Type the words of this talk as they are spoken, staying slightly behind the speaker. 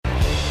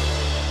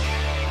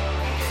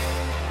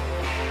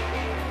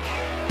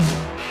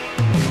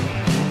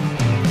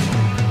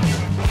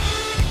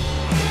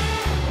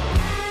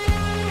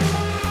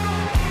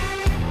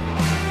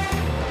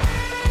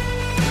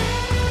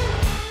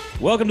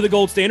Welcome to the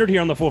Gold Standard here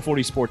on the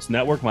 440 Sports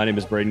Network. My name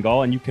is Braden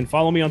Gall, and you can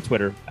follow me on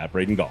Twitter at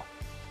Braden Gall.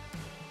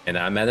 And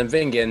I'm Adam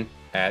Vingan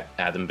at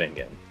Adam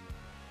Vingan.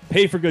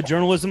 Pay for good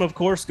journalism, of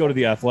course. Go to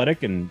The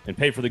Athletic and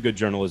pay for the good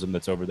journalism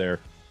that's over there,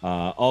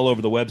 all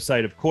over the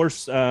website, of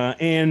course.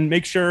 And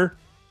make sure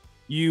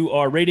you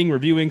are rating,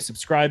 reviewing,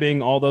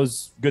 subscribing, all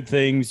those good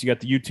things. You got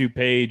the YouTube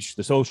page,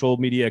 the social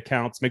media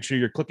accounts. Make sure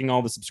you're clicking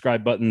all the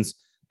subscribe buttons,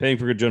 paying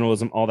for good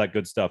journalism, all that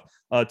good stuff.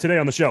 Today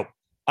on the show,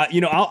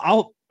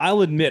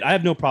 I'll admit, I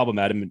have no problem,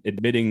 Adam,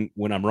 admitting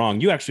when I'm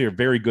wrong. You actually are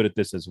very good at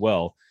this as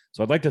well.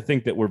 So I'd like to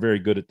think that we're very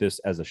good at this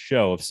as a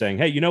show of saying,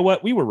 hey, you know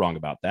what? We were wrong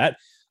about that.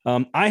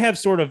 I have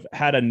sort of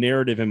had a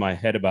narrative in my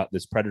head about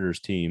this Predators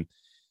team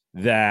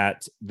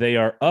that they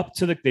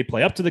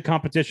play up to the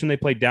competition. They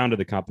play down to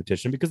the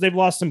competition because they've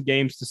lost some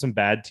games to some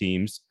bad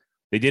teams.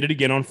 They did it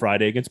again on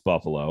Friday against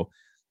Buffalo.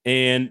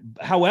 And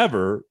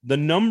however, the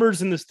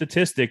numbers and the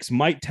statistics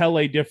might tell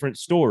a different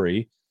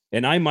story.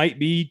 And I might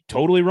be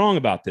totally wrong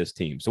about this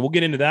team. So we'll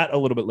get into that a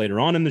little bit later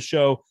on in the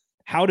show.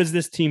 How does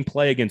this team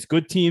play against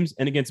good teams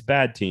and against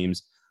bad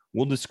teams?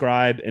 We'll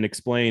describe and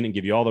explain and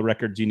give you all the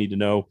records you need to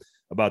know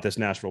about this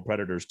Nashville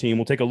Predators team.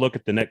 We'll take a look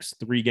at the next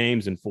 3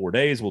 games in 4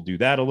 days. We'll do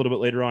that a little bit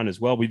later on as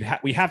well.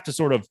 We have to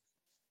sort of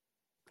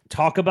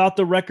talk about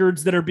the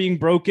records that are being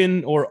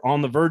broken or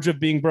on the verge of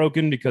being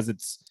broken, because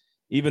it's,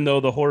 even though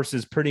the horse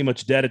is pretty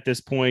much dead at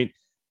this point,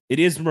 it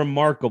is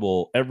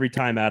remarkable every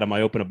time, Adam, I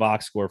open a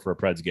box score for a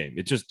Preds game.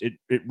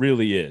 It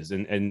really is.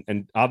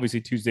 And obviously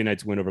Tuesday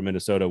night's win over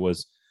Minnesota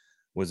was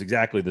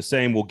exactly the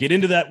same. We'll get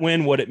into that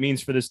win, what it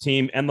means for this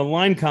team, and the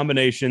line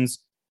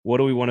combinations. What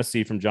do we want to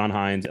see from John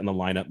Hynes and the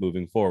lineup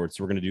moving forward?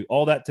 So we're going to do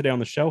all that today on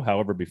the show.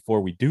 However,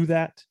 before we do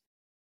that,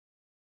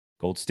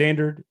 Gold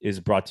Standard is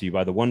brought to you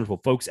by the wonderful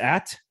folks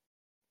at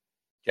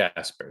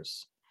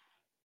Jaspers.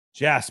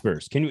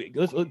 Can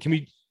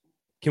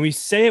we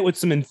say it with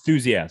some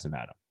enthusiasm,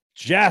 Adam?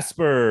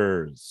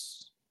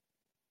 Jaspers.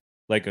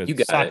 Like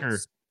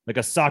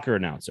a soccer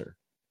announcer.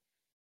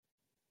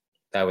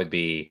 That would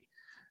be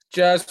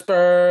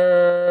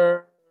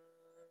Jasper.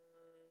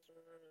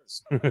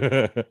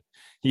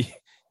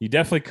 He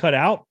definitely cut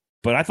out,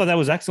 but I thought that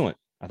was excellent.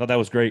 I thought that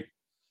was great.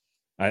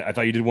 I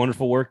thought you did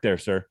wonderful work there,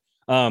 sir.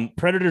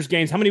 Predators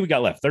games. How many we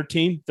got left?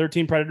 13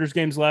 Predators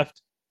games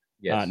left.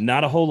 Yes.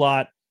 Not a whole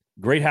lot.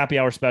 Great happy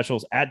hour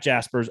specials at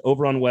Jaspers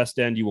over on West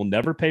End. You will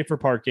never pay for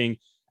parking,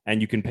 and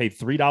you can pay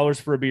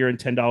 $3 for a beer and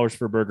 $10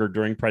 for a burger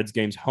during Preds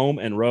games, home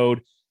and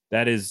road.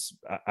 That is,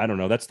 I don't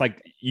know. That's like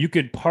you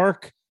could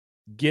park,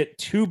 get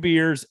 2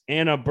 beers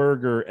and a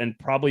burger, and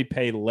probably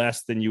pay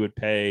less than you would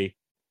pay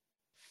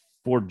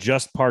for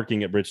just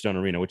parking at Bridgestone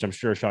Arena, which I'm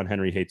sure Sean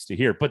Henry hates to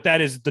hear, but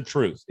that is the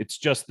truth. It's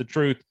just the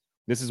truth.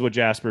 This is what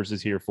Jaspers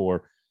is here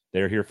for.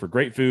 They're here for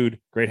great food,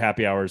 great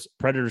happy hours,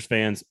 Predators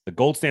fans, the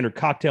Gold Standard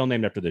cocktail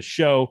named after this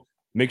show.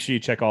 Make sure you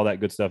check all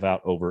that good stuff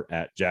out over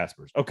at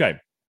Jaspers. Okay.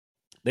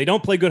 They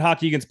don't play good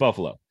hockey against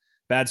Buffalo.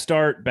 Bad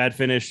start, bad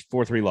finish,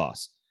 4-3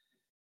 loss.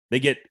 They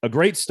get a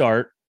great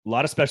start, a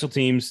lot of special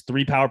teams,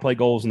 3 power play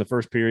goals in the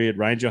first period.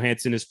 Ryan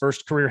Johansson, his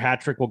first career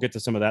hat trick. We'll get to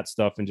some of that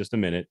stuff in just a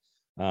minute.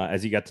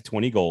 As he got to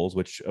 20 goals,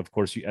 which, of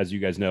course, as you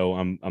guys know,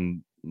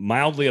 I'm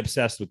mildly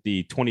obsessed with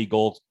the 20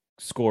 goal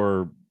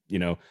scorer,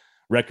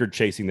 record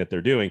chasing that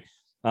they're doing.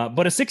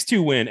 But a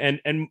 6-2 win,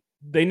 and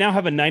they now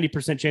have a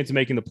 90% chance of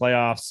making the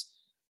playoffs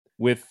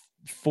with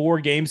 4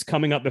 games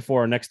coming up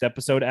before our next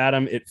episode.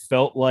 Adam, it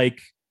felt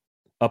like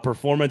a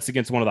performance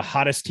against one of the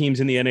hottest teams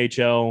in the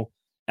NHL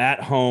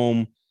at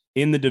home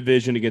in the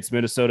division against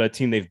Minnesota, a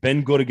team they've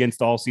been good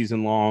against all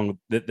season long.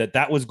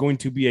 That was going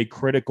to be a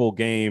critical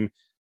game.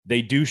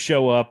 They do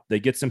show up. They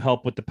get some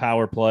help with the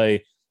power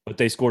play, but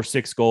they score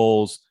 6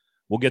 goals.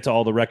 We'll get to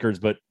all the records,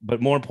 but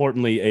more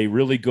importantly, a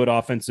really good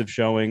offensive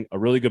showing, a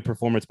really good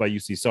performance by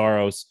UC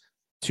Saros,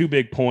 2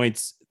 big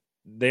points.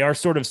 They are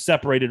sort of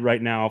separated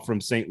right now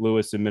from St.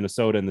 Louis and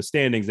Minnesota in the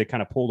standings. They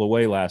kind of pulled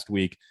away last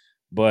week,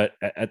 but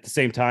at the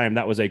same time,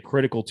 that was a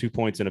critical 2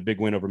 points and a big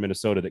win over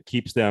Minnesota that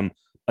keeps them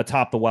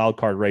atop the wild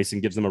card race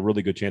and gives them a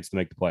really good chance to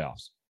make the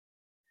playoffs.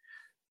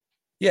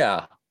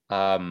 Yeah.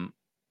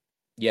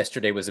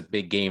 Yesterday was a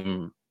big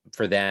game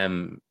for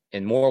them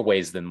in more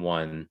ways than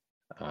one.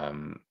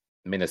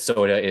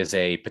 Minnesota is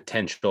a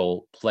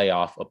potential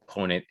playoff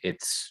opponent.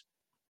 It's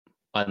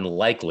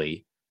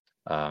unlikely,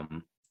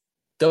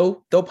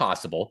 though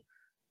possible,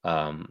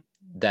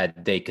 that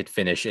they could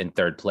finish in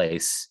 3rd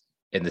place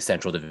in the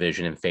Central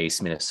Division and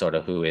face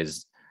Minnesota, who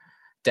is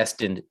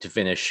destined to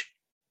finish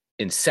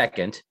in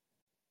 2nd.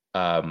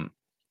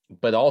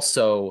 But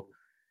also,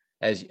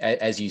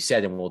 as you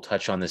said, and we'll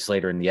touch on this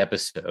later in the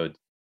episode,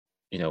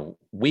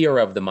 we are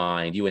of the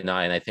mind, you and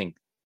I think,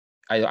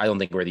 I don't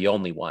think we're the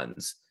only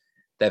ones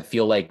that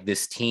feel like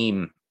this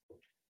team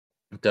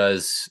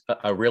does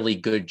a really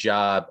good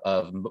job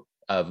of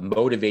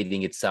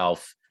motivating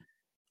itself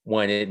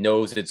when it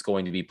knows it's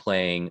going to be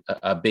playing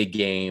a big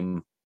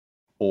game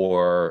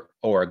or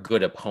a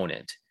good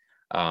opponent.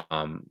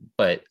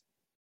 But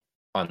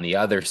on the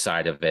other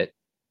side of it,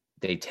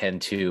 they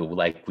tend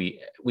to, at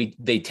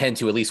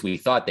least we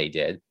thought they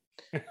did,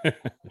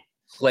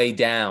 play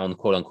down,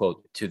 quote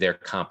unquote, to their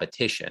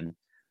competition.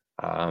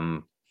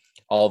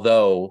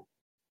 Although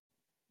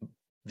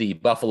the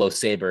Buffalo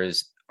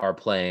Sabres are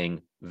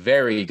playing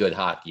very good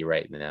hockey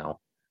right now.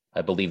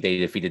 I believe they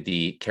defeated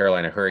the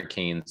Carolina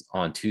Hurricanes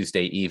on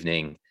Tuesday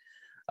evening.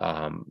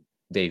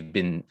 They've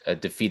been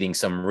defeating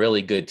some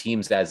really good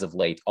teams as of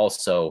late.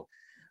 Also,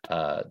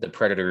 the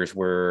Predators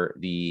were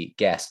the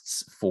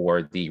guests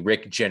for the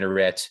Rick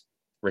Jeanneret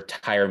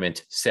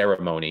retirement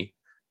ceremony,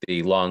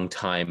 the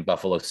longtime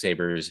Buffalo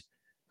Sabres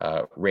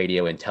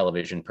radio and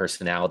television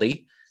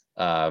personality.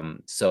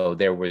 So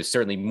there was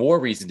certainly more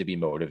reason to be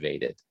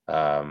motivated.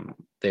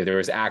 There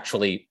was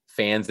actually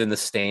fans in the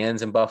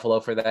stands in Buffalo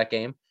for that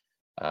game,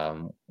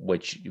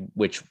 which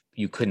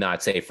you could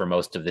not say for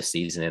most of the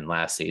season and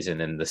last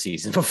season and the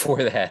season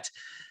before that,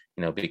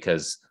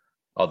 because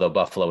although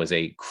Buffalo is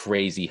a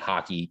crazy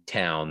hockey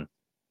town,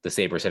 the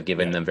Sabres have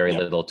given them very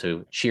little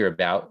to cheer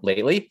about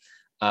lately.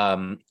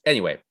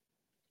 Anyway,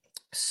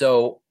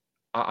 so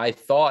I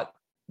thought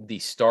the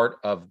start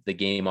of the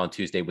game on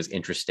Tuesday was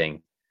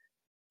interesting.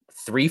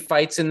 3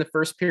 fights in the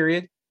first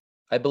period,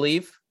 I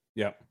believe.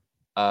 Yeah.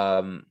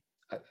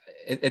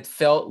 It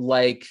felt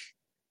like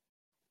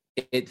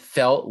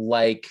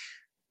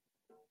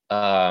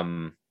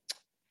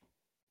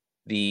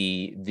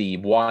the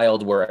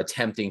Wild were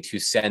attempting to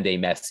send a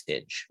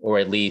message, or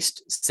at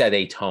least set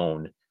a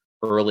tone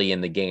early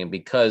in the game,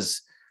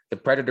 because the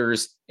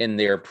Predators in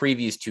their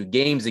previous 2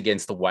 games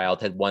against the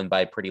Wild had won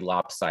by pretty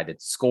lopsided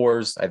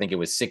scores. I think it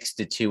was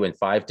 6-2 and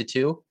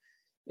 5-2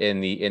 in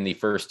the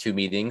first 2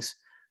 meetings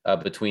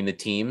between the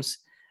teams.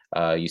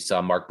 You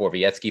saw Mark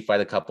Borowiecki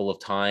fight a couple of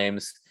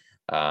times.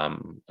 I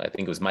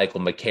think it was Michael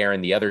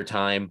McCarron the other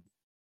time.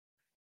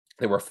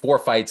 There were 4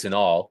 fights in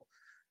all.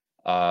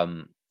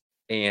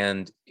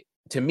 And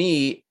to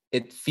me,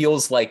 it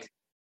feels like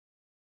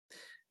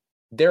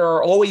there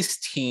are always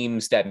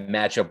teams that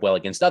match up well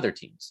against other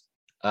teams.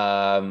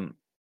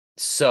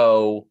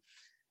 So,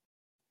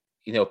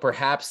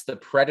 perhaps the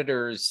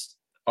Predators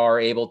are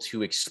able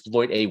to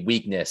exploit a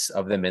weakness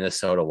of the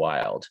Minnesota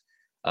Wild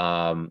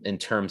in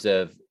terms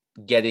of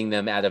getting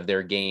them out of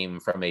their game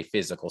from a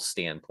physical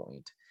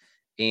standpoint.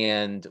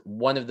 And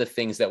one of the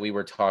things that we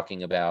were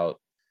talking about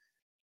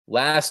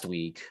last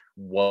week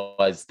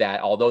was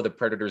that although the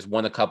Predators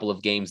won a couple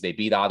of games, they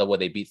beat Ottawa,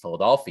 they beat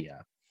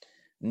Philadelphia,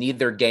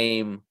 neither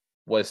game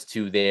was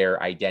to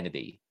their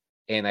identity.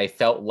 And I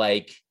felt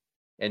like,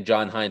 and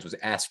John Hines was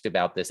asked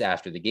about this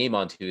after the game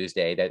on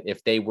Tuesday, that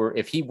if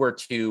he were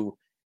to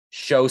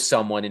show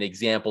someone an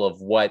example of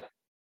what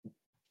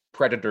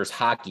Predators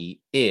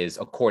hockey is,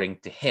 according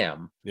to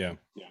him,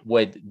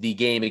 would the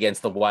game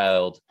against the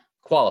Wild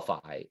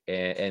qualify?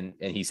 And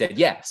he said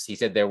yes. He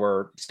said there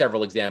were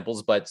several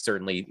examples, but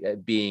certainly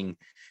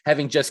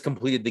having just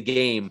completed the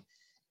game,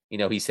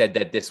 he said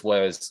that this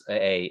was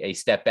a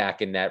step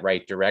back in that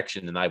right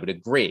direction, and I would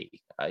agree.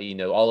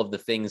 All of the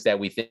things that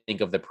we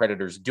think of the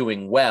Predators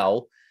doing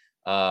well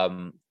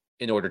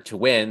in order to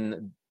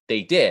win,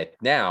 they did.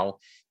 Now,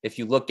 if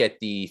you look at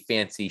the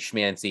fancy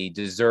schmancy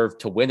deserve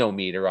to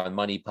win-o-meter on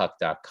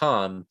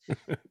moneypuck.com,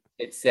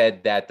 it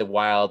said that the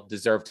Wild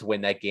deserved to win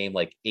that game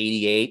like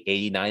 88,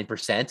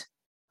 89%,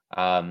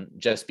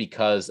 just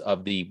because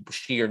of the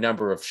sheer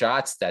number of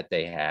shots that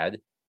they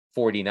had,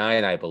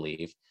 49, I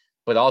believe,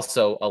 but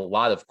also a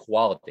lot of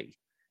quality.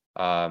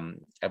 I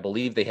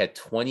believe they had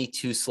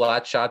 22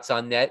 slot shots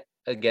on net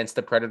against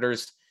the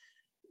Predators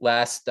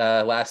last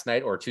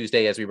night, or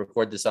Tuesday, as we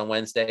record this on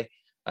Wednesday.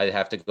 I'd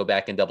have to go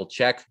back and double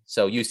check.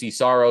 So UC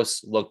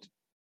Saros looked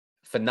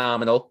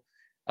phenomenal,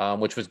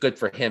 which was good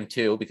for him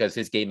too, because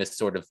his game has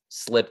sort of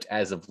slipped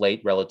as of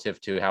late relative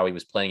to how he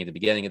was playing at the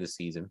beginning of the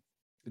season.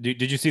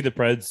 Did you see the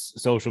Preds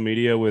social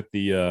media with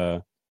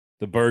the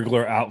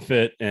burglar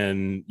outfit,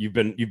 and you've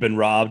been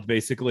robbed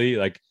basically?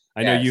 Like,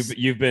 I know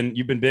you've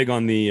been big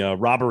on the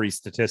robbery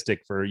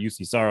statistic for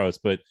UC Saros,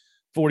 but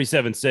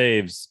 47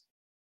 saves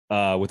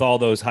with all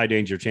those high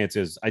danger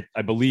chances,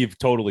 I believe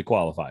totally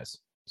qualifies.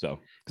 So,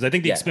 because I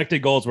think the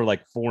expected goals were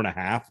like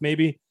 4.5,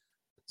 maybe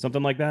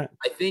something like that.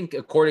 I think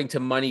according to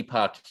Money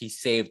Puck, he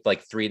saved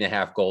like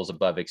 3.5 goals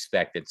above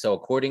expected. So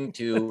according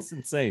to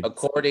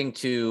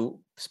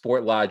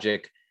Sport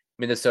Logic,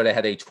 Minnesota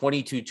had a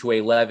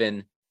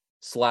 22-11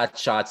 slot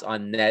shots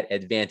on net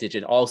advantage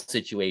in all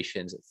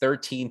situations,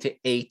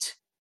 13-8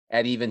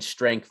 at even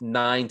strength,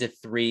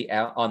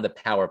 9-3 on the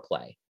power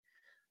play.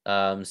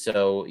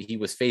 So he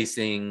was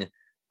facing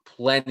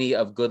plenty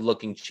of good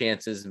looking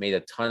chances, made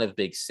a ton of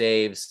big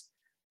saves.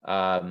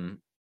 Look,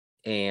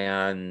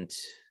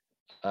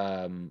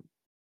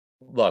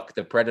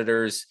 the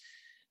Predators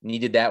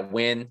needed that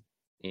win.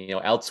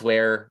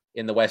 Elsewhere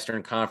in the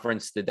Western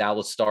Conference, the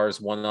Dallas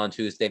Stars won on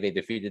Tuesday. They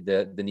defeated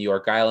the New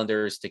York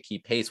Islanders to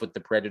keep pace with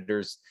the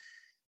Predators.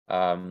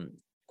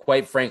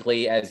 Quite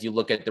frankly, as you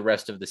look at the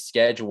rest of the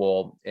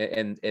schedule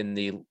and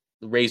the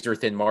razor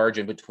thin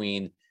margin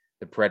between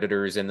the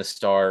Predators and the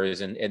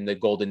Stars and the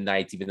Golden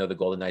Knights, even though the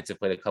Golden Knights have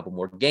played a couple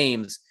more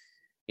games,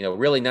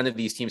 really none of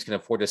these teams can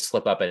afford to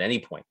slip up at any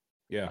point.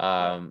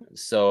 Yeah.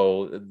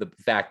 So the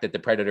fact that the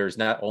Predators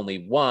not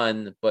only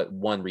won, but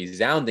won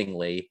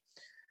resoundingly,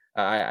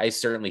 I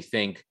certainly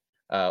think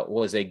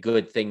was a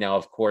good thing. Now,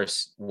 of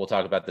course, we'll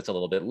talk about this a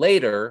little bit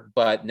later,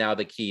 but now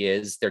the key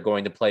is they're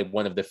going to play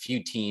one of the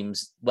few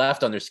teams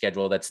left on their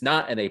schedule that's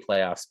not in a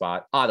playoff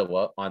spot,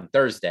 Ottawa, on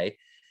Thursday.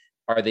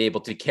 Are they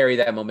able to carry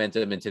that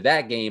momentum into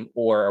that game,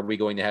 or are we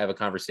going to have a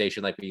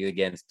conversation like we did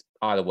against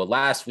Ottawa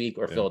last week,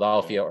 or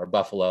Philadelphia or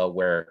Buffalo,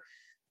 where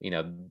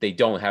they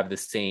don't have the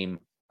same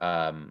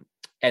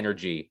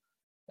energy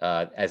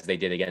as they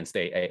did against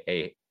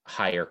a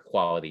higher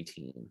quality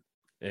team?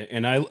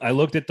 And I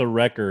looked at the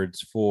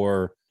records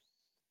for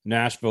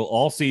Nashville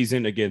all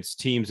season against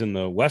teams in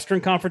the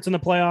Western Conference in the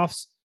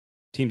playoffs,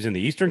 teams in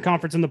the Eastern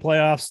Conference in the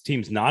playoffs,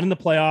 teams not in the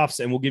playoffs,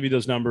 and we'll give you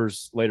those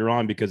numbers later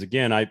on because,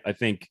 again, I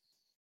think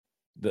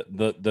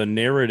the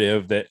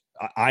narrative that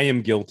I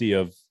am guilty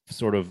of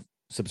sort of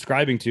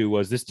subscribing to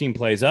was this team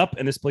plays up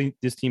and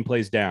this team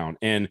plays down,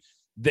 and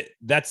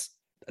that's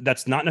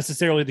not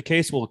necessarily the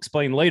case. We'll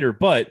explain later,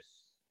 but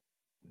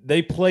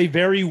they play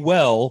very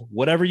well,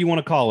 whatever you want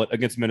to call it,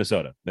 against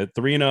Minnesota. At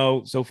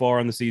 3-0 so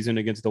far in the season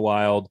against the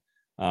Wild.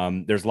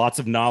 There's lots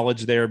of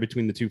knowledge there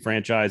between the two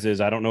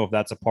franchises. I don't know if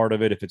that's a part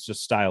of it, if it's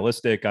just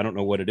stylistic. I don't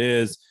know what it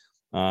is.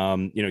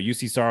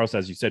 UC Saros,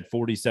 as you said,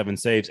 47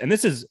 saves. And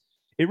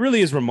it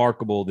really is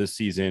remarkable this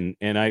season.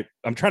 And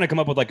I'm trying to come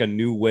up with like a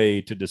new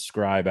way to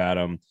describe,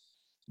 Adam,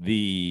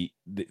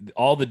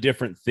 all the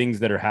different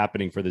things that are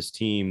happening for this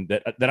team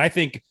that I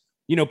think,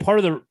 part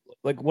of the,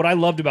 like what I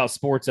loved about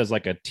sports as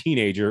like a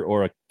teenager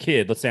or a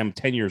kid, let's say I'm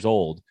 10 years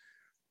old,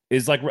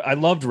 is like I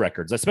loved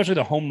records, especially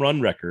the home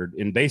run record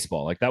in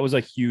baseball. Like that was a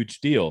huge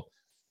deal.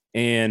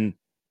 And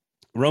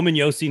Roman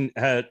Josi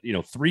had,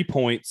 3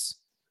 points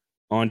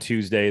on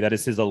Tuesday. That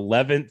is his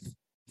 11th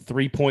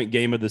 3-point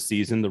game of the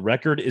season. The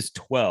record is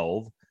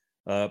 12.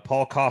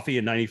 Paul Coffey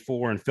in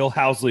 94 and Phil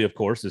Housley, of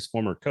course, his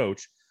former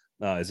coach,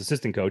 his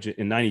assistant coach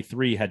in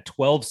 93 had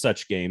 12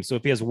 such games. So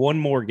if he has one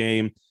more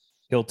game,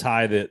 he'll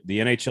tie the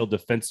NHL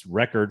defense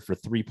record for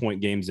 3-point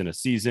games in a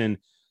season.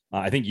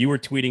 I think you were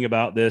tweeting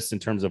about this in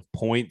terms of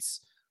points.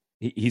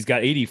 He's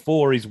got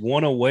 84. He's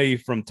one away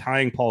from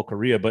tying Paul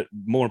Kariya, but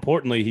more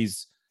importantly,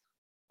 he's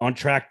on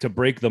track to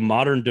break the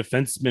modern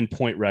defenseman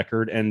point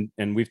record. And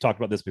we've talked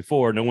about this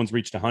before. No one's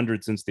reached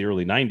 100 since the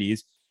early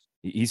 90s.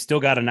 He's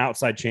still got an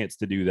outside chance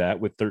to do that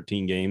with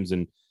 13 games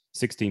and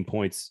 16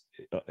 points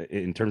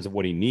in terms of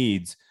what he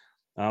needs.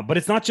 But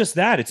it's not just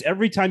that. It's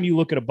every time you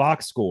look at a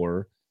box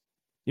score.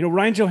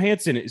 Ryan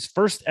Johansson, his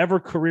first ever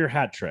career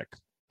hat trick.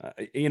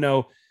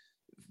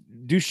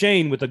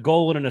 Duchesne with a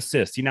goal and an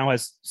assist. He now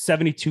has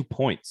 72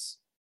 points.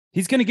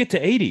 He's going to get to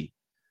 80.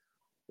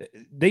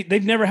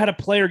 They've never had a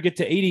player get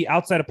to 80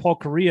 outside of Paul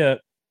Kariya,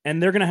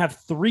 and they're going to have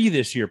 3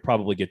 this year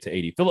probably get to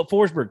 80. Philip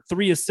Forsberg,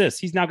 3 assists.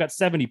 He's now got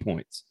 70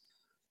 points.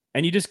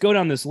 And you just go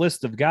down this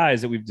list of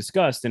guys that we've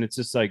discussed, and it's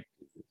just like,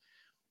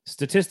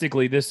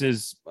 statistically, it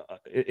is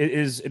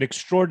an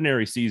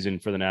extraordinary season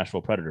for the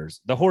Nashville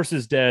Predators. The horse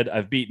is dead.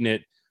 I've beaten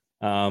it.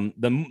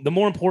 The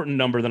more important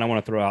number that I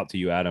want to throw out to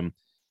you, Adam,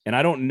 and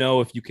I don't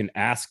know if you can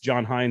ask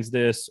John Hines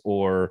this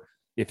or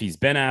if he's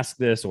been asked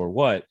this or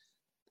what,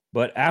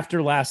 but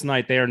after last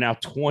night, they are now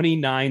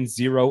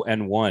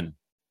 29-0-1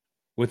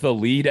 with a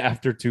lead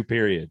after 2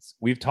 periods.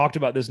 We've talked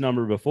about this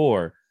number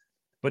before,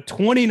 but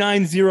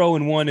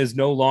 29-0-1 is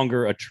no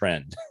longer a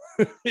trend.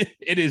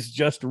 It is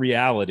just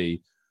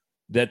reality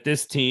that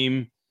this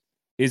team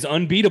is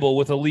unbeatable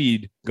with a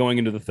lead going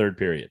into the third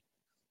period.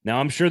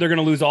 Now, I'm sure they're going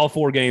to lose all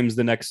 4 games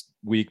the next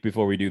week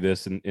before we do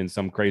this in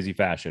some crazy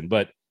fashion,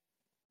 but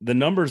the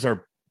numbers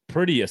are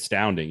pretty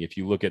astounding. If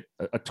you look at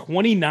a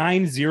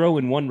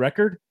 29-0-1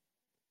 record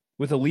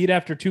with a lead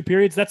after 2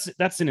 periods,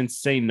 that's an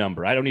insane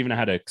number. I don't even know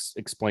how to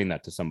explain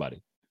that to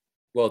somebody.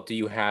 Well, do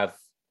you have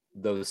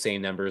those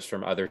same numbers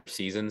from other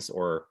seasons,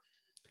 or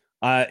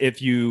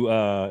if you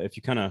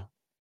kind of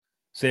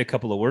say a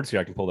couple of words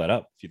here, I can pull that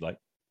up if you'd like.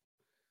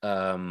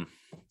 Yeah,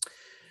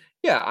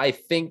 I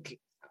think,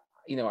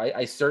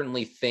 I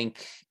certainly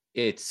think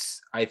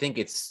it's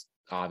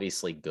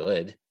obviously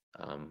good.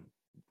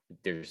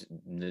 There's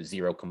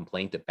zero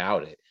complaint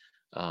about it.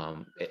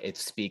 It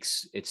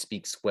speaks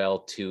well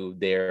to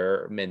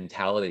their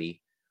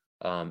mentality,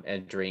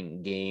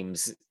 entering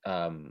games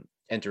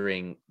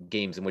in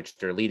which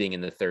they're leading in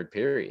the third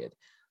period,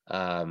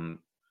 or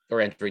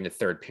entering the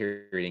third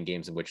period in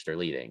games in which they're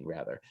leading,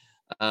 rather.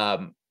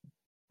 I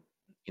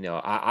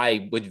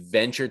would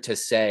venture to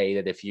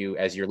say that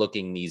as you're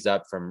looking these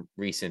up from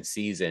recent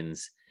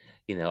seasons,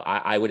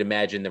 I would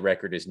imagine the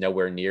record is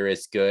nowhere near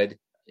as good.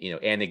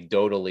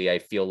 Anecdotally, I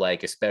feel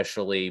like,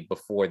 especially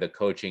before the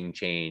coaching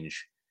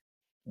change,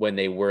 when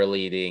they were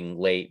leading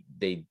late,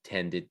 they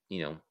tended,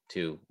 to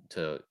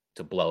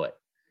blow it.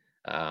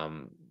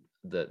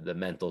 The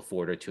mental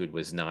fortitude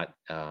was not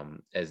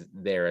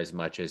as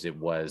much as it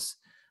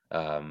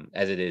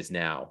is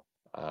now,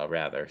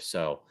 rather.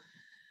 So,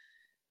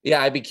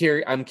 Yeah,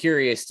 I'm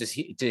curious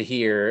to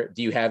hear.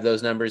 Do you have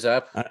those numbers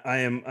up? I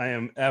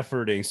am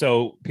efforting.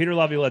 So Peter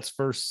Laviolette's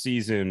first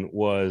season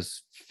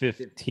was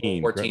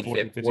 15, correct?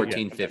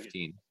 15. Yeah.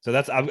 15. So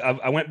that's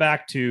I went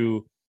back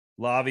to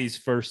Lavi's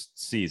first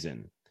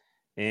season,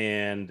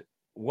 and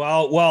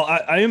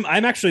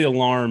I'm actually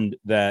alarmed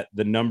that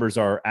the numbers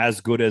are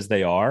as good as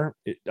they are.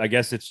 I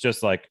guess it's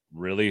just like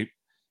really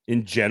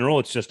in general,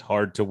 it's just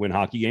hard to win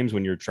hockey games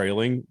when you're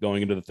trailing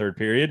going into the third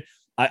period.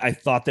 I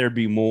thought there'd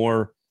be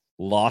more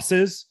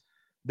losses.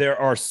 There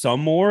are some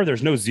more.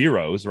 There's no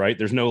zeros, right?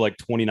 There's no like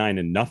 29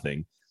 and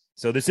nothing.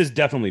 So this is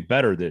definitely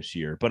better this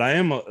year. But I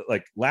am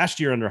like last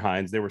year under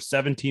Hines, they were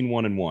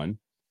 17-1-1.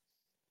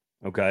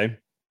 Okay.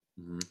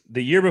 Mm-hmm.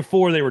 The year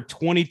before they were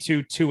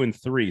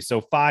 22-2-3.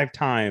 So 5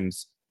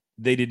 times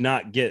they did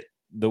not get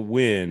the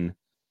win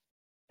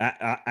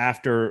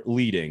after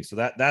leading. So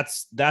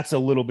that's a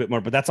little bit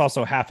more, but that's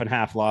also half and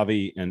half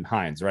Lavi and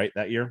Hines, right?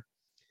 That year.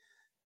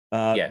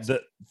 Yes.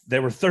 They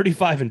were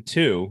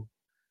 35-2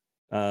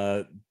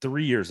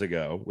 3 years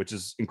ago, which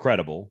is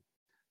incredible.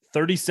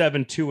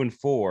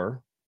 37-2-4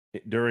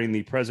 during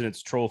the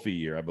President's Trophy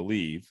year, I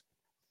believe.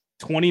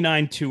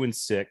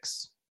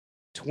 29-2-6,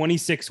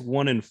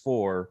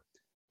 26-1-4,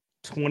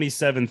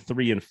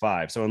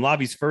 27-3-5. So in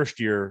Lavi's first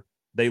year,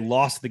 they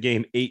lost the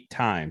game 8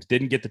 times,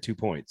 didn't get the 2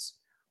 points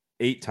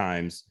 8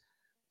 times.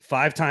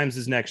 5 times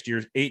his next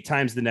year, 8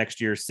 times the next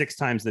year, 6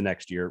 times the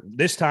next year.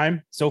 This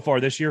time, so far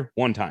this year,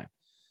 1 time.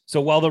 So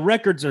while the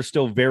records are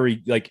still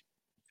very, like,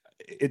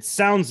 it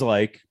sounds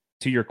like,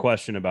 to your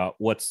question about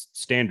what's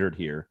standard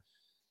here,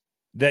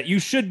 that you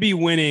should be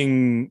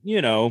winning,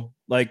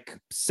 like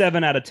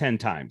 7 out of 10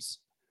 times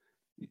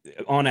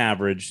on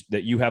average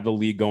that you have the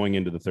league going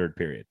into the third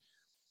period.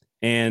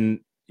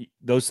 And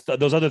those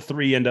other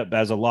 3 end up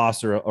as a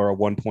loss or a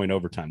 1-point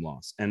overtime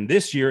loss. And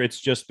this year it's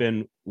just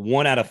been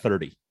 1 out of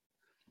 30.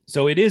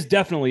 So it is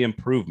definitely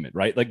improvement,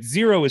 right? Like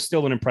 0 is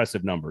still an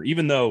impressive number,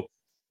 even though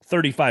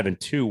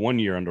 35-2 1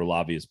 year under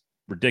Lavi is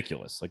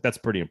ridiculous. Like that's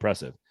pretty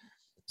impressive.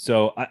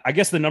 So I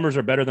guess the numbers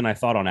are better than I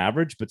thought on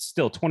average, but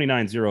still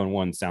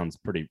 29-0-1 sounds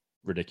pretty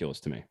ridiculous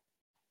to me.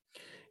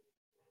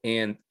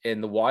 And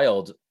the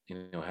Wild,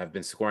 have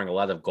been scoring a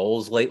lot of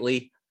goals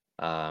lately.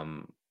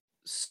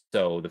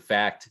 So the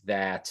fact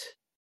that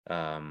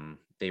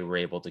they were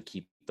able to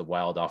keep the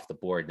Wild off the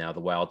board, now the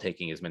Wild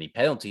taking as many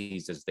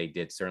penalties as they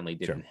did certainly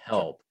didn't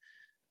help.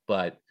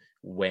 But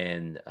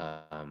when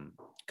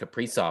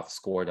Kaprizov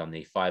scored on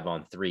the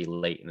 5-on-3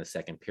 late in the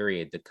second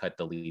period to cut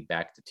the lead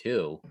back to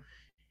 2,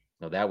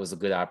 that was a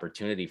good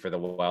opportunity for the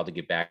Wild to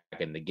get back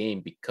in the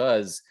game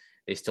because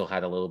they still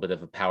had a little bit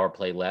of a power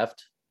play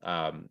left.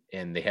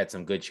 And they had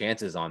some good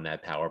chances on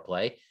that power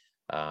play,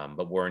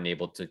 but weren't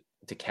able to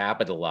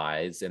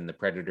capitalize. And the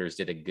Predators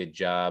did a good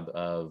job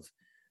of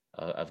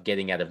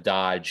getting out of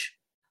Dodge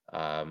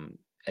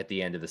at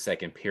the end of the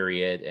second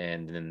period,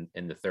 and then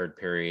in the third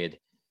period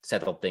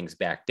settled things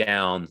back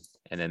down.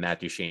 And then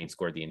Matt Duchene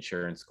scored the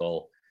insurance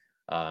goal.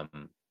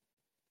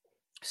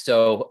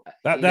 So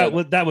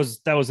that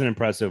was an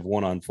impressive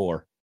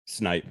 1-on-4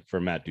 snipe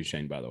for Matt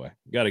Duchene, by the way.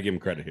 You got to give him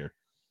credit here.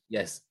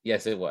 Yes,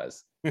 it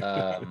was.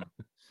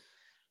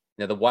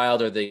 Now the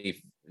Wild are the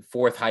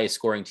 4th highest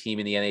scoring team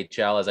in the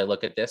NHL as I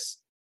look at this.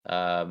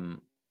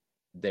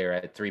 They're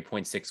at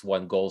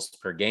 3.61 goals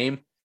per game,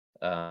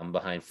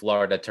 behind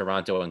Florida,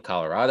 Toronto, and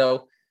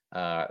Colorado.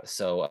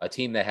 So a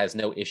team that has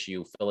no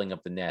issue filling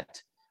up the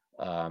net.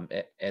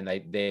 And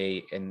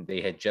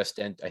they had just,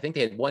 I think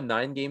they had won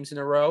 9 games in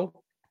a row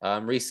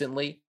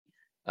recently.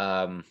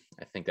 I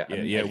think that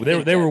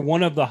they were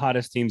one of the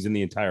hottest teams in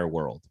the entire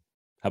world.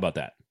 How about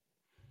that?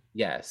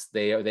 Yes,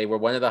 they were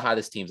one of the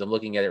hottest teams. I'm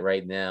looking at it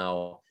right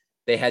now.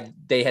 They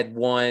had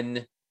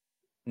won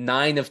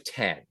 9 of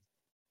 10.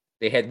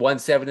 They had won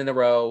 7 in a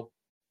row.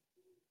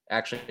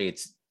 Actually,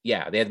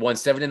 they had won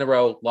 7 in a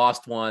row,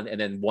 lost 1,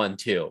 and then won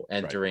 2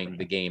 entering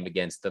the game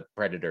against the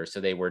Predators. So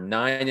they were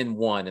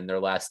 9-1 in their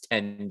last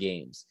 10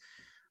 games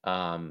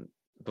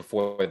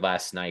before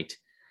last night.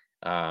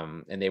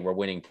 And they were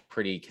winning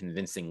pretty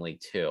convincingly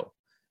too.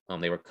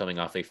 They were coming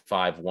off a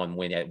 5-1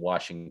 win at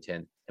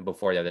Washington, and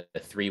before that, a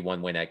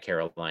 3-1 win at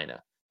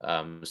Carolina.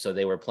 So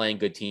they were playing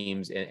good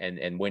teams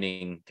and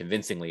winning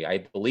convincingly. I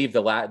believe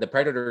the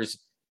Predators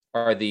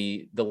are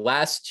the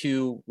last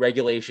 2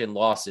 regulation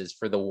losses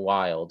for the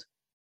Wild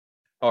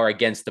are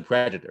against the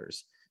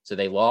Predators. So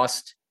they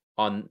lost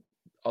on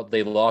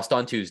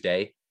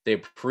Tuesday.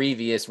 Their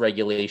previous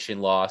regulation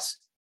loss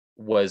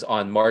was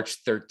on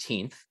March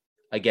 13th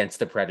against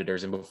the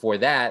Predators, and before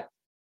that,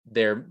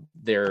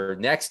 their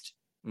next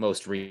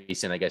most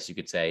recent, I guess you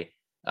could say,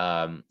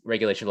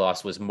 regulation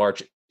loss was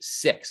March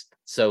 6th.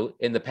 So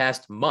in the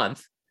past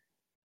month,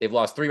 they've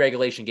lost 3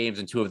 regulation games,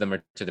 and 2 of them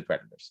are to the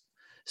Predators.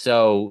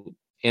 So,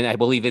 and I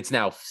believe it's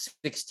now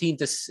 16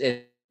 to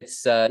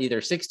it's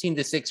either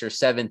 16-6 or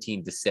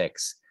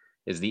 17-6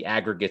 is the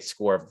aggregate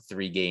score of the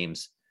 3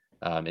 games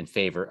in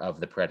favor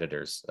of the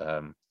Predators,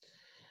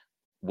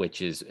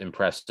 which is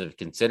impressive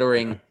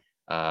considering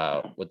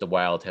what the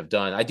Wild have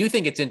done. I do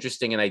think it's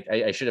interesting, and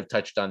I should have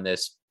touched on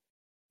this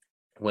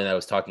when I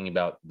was talking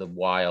about the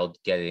Wild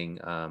getting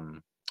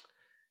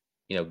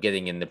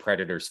getting in the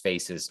Predators'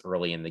 faces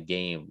early in the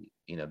game.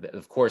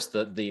 Of course,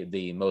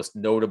 the most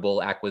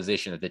notable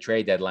acquisition at the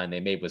trade deadline they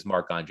made was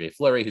Marc-Andre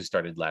Fleury, who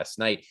started last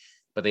night.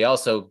 But they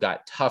also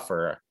got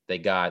tougher. They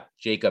got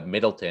Jacob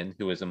Middleton,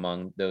 who was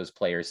among those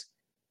players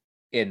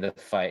in the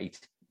fight,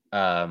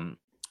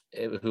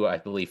 who I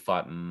believe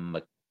fought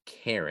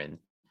McCarron.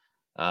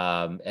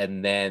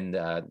 And then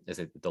is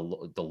it the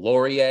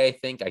Laurier? I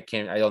think I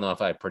don't know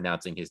if I'm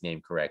pronouncing his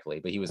name correctly,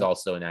 but he was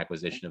also an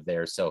acquisition of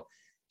theirs. So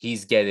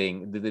he's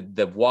getting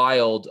the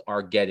Wild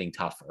are getting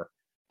tougher.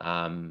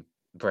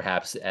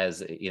 Perhaps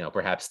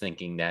perhaps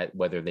thinking that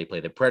whether they play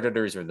the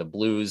Predators or the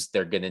Blues,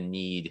 they're going to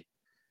need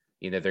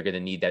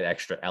that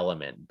extra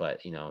element.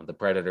 But the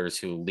Predators,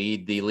 who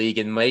lead the league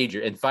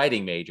in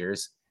fighting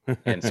majors,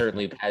 and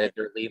certainly had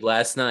their lead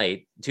last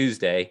night,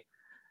 Tuesday,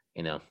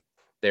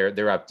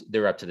 they're up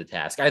to the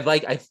task.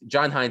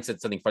 John Hines said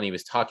something funny. He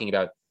was talking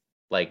about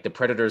like the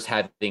Predators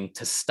having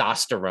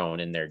testosterone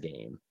in their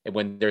game. And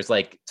when there's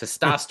like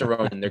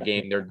testosterone in their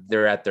game,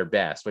 they're at their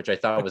best, which I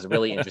thought was a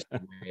really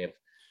interesting way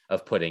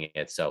of putting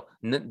it. So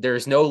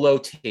there's no low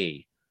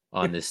T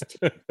on this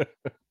team.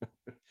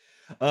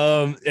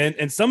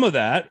 And some of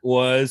that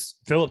was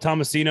Philip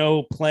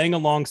Tomasino playing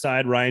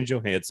alongside Ryan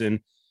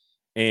Johansson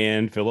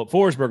and Philip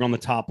Forsberg on the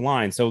top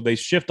line. So they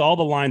shift all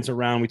the lines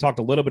around. We talked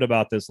a little bit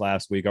about this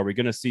last week. Are we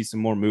going to see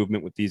some more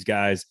movement with these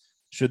guys?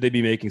 Should they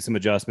be making some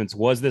adjustments?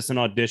 Was this an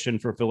audition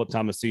for Philip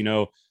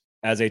Tomasino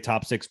as a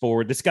top six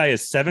forward? This guy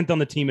is 7th on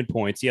the team in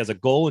points. He has a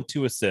goal and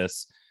 2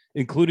 assists,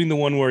 including the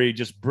one where he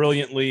just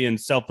brilliantly and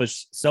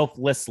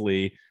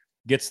selflessly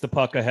gets the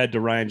puck ahead to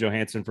Ryan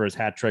Johansson for his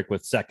hat trick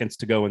with seconds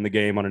to go in the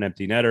game on an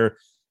empty netter,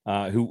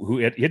 who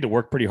he had to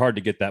work pretty hard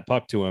to get that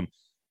puck to him.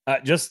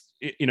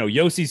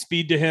 Yossi's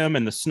feed to him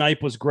and the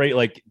snipe was great.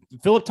 Like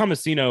Philip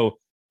Tomasino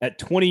at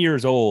 20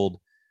 years old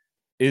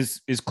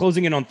is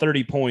closing in on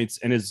 30 points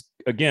and is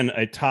again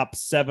a top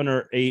 7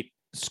 or 8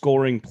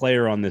 scoring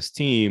player on this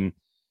team.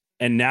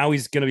 And now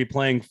he's going to be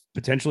playing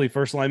potentially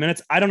first line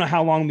minutes. I don't know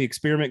how long the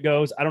experiment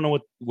goes. I don't know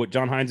what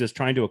John Hines is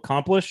trying to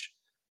accomplish,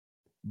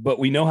 but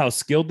we know how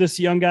skilled this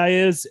young guy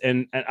is.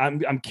 And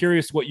I'm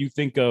curious what you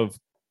think of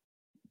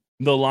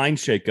the line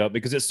shakeup,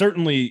 because it's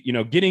certainly,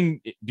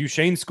 getting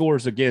Duchesne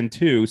scores again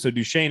too. So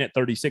Duchesne at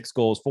 36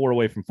 goals, 4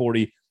 away from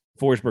 40,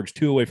 Forsberg's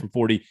 2 away from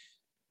 40.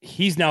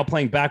 He's now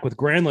playing back with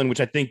Granlund, which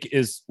I think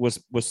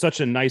was such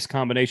a nice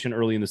combination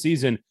early in the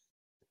season.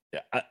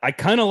 I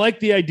kind of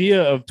like the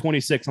idea of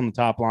 26 on the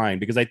top line,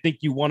 because I think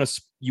you want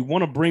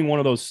to bring one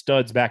of those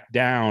studs back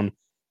down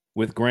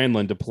with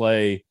Granlund to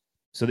play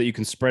so that you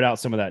can spread out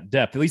some of that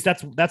depth. At least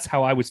that's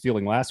how I was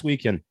feeling last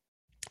week. And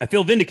I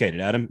feel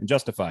vindicated, Adam, and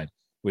justified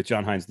with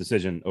John Hines'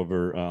 decision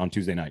over on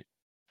Tuesday night.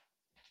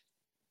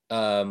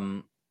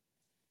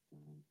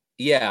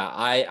 Yeah,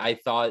 I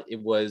thought it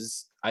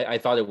was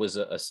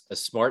a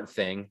smart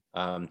thing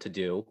to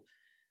do.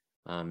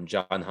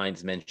 John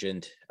Hines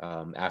mentioned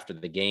after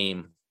the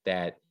game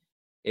that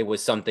it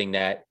was something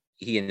that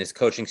he and his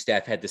coaching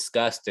staff had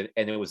discussed, and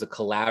it was a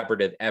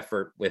collaborative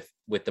effort with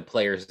the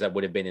players that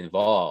would have been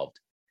involved.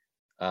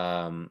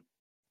 I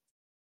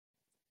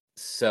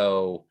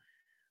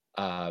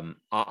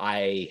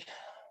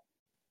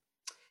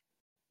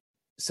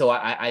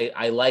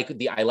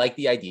like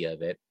the idea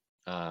of it.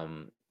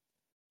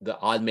 The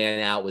odd man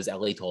out was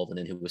Ellie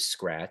Tolvanen, who was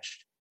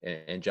scratched,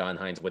 and John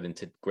Hines went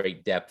into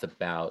great depth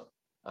about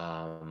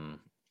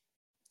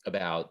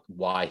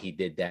why he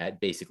did that,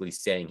 basically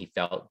saying he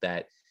felt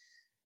that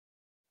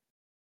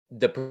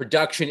the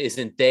production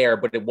isn't there,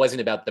 but it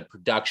wasn't about the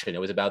production.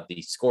 It was about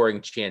the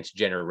scoring chance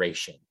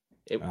generation.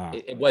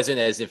 It wasn't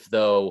as if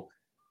though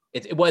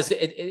it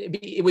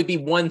would be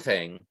one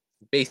thing.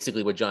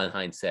 Basically what John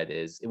Hines said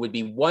is it would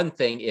be one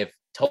thing if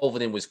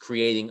Tolvanen was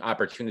creating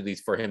opportunities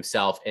for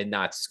himself and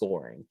not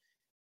scoring.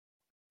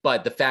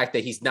 But the fact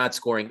that he's not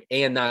scoring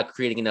and not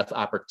creating enough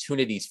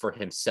opportunities for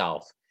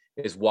himself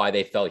is why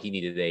they felt he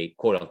needed a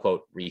quote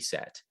unquote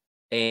reset.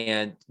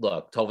 And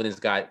look, Tolvanen's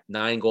got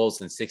 9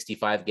 goals in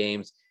 65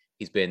 games.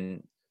 He's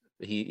been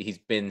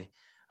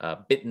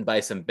bitten by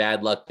some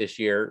bad luck this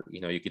year.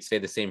 You could say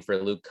the same for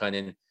Luke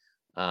Cunnin.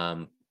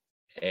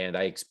 And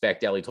I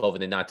expect Ellie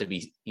Tolvanen not to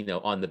be,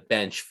 on the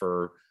bench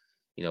for,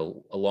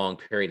 a long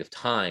period of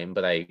time,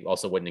 but I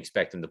also wouldn't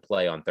expect him to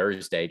play on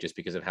Thursday just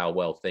because of how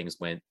well things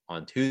went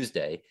on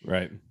Tuesday.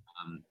 Right.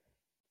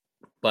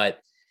 But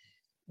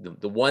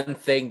the one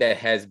thing that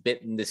has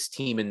bitten this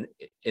team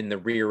in the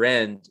rear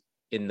end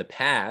in the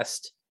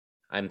past,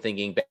 I'm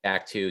thinking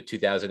back to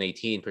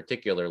 2018,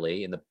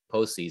 particularly in the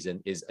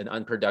postseason, is an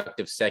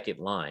unproductive second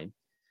line.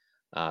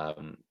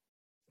 And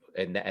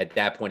at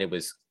that point, it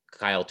was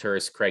Kyle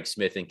Turris, Craig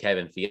Smith, and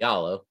Kevin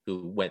Fiala,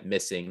 who went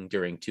missing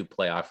during 2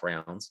 playoff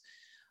rounds.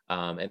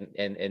 And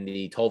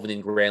the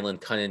Tolvanen,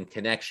 Granlund, Cunnin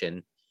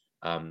connection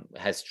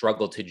has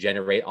struggled to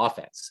generate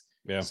offense.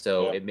 Yeah.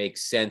 So it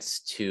makes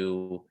sense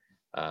to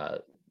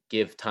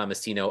give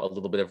Tomasino a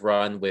little bit of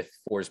run with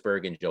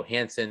Forsberg and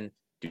Johansson.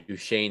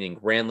 Duchesne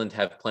and Granlund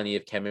have plenty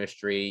of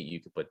chemistry. You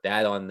could put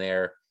that on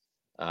there.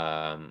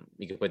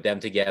 You could put them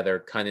together,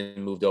 kind of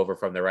moved over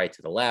from the right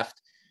to the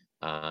left.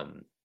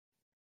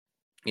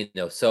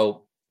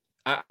 So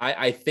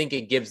I think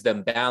it gives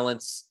them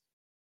balance,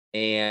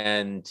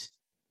 and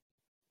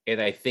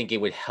I think it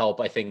would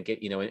help. I think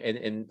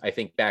and I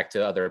think back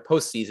to other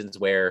postseasons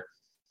where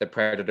the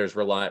Predators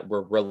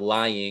were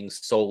relying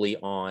solely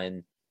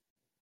on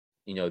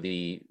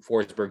the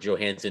Forsberg,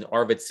 Johansson,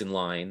 Arvidsson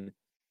line.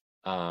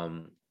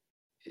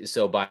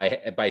 So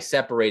by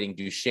separating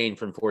Duchesne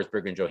from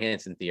Forsberg and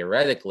Johansson,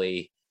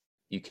 theoretically,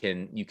 you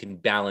can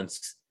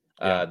balance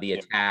the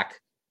attack.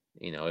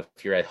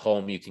 If you're at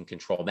home, you can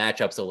control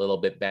matchups a little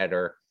bit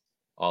better.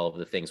 All of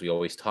the things we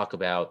always talk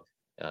about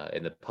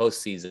in the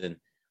postseason.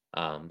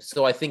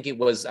 So I think it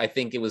was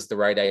the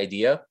right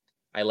idea.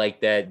 I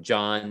like that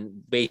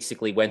John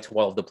basically went to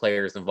all of the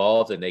players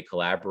involved and they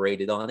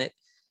collaborated on it.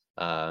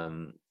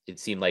 It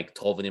seemed like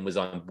Tolvanen was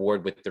on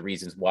board with the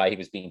reasons why he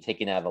was being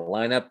taken out of the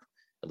lineup,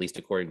 at least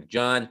according to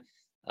John.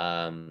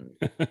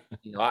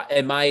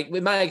 In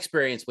my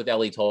experience with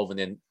Ellie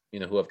Tolvanen,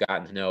 who I've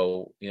gotten to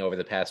know, over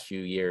the past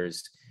few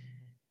years,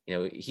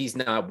 he's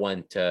not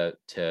one to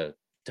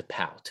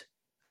pout.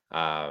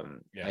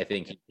 I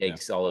think he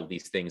takes all of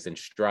these things in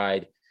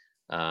stride.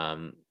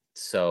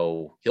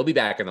 So he'll be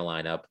back in the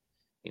lineup.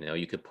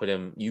 You could put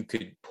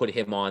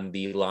him on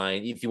the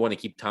line. If you want to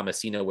keep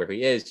Tomasino where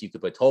he is, you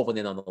could put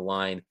Tolvanen on the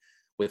line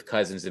with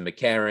Cousins and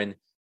McCarron.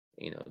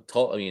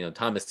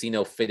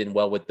 Tomasino fit in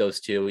well with those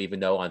two, even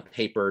though on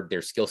paper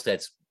their skill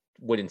sets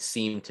wouldn't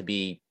seem to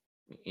be,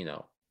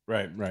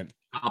 right,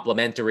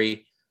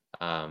 complementary.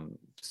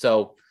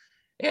 So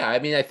yeah,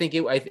 I think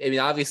it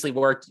obviously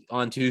worked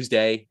on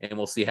Tuesday, and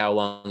we'll see how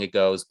long it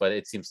goes. But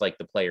it seems like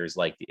the players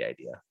like the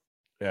idea.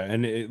 Yeah,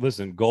 and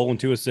listen, goal and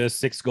 2 assists,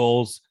 6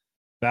 goals,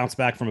 bounce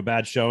back from a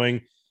bad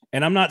showing.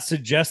 And I'm not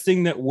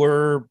suggesting that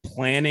we're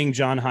planning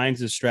John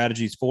Hines'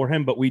 strategies for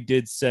him, but we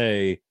did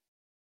say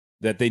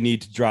that they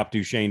need to drop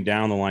Duchesne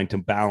down the line to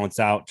balance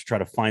out, to try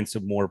to find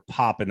some more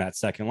pop in that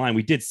second line.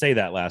 We did say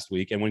that last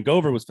week. And when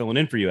Gover was filling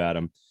in for you,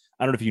 Adam,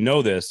 I don't know if you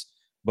know this,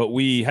 but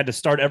we had to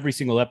start every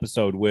single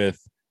episode with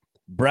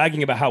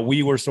bragging about how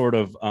we were sort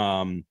of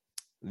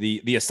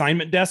the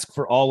assignment desk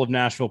for all of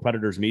Nashville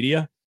Predators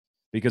media,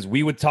 because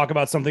we would talk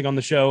about something on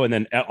the show, and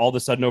then all of a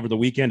sudden over the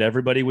weekend,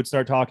 everybody would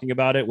start talking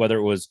about it, whether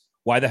it was,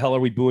 why the hell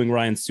are we booing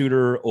Ryan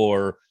Suter,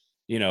 or,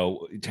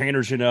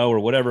 Tanner Jeannot, or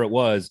whatever it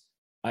was.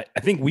 I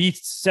think we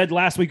said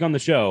last week on the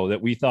show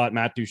that we thought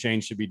Matt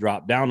Duchesne should be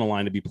dropped down the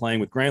line to be playing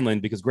with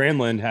Granlund, because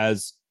Granlund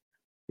has,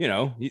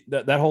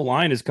 that whole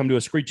line has come to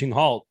a screeching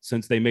halt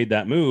since they made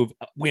that move.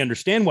 We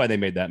understand why they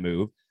made that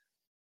move.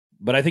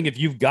 But I think if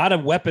you've got a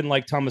weapon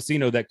like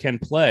Tomasino that can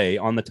play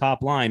on the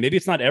top line, maybe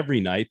it's not every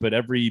night, but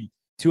every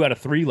 2 out of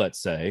 3, let's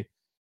say,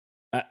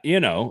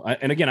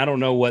 and again, I don't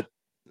know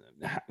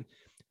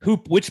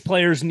which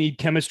players need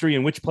chemistry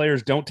and which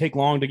players don't take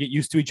long to get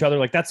used to each other.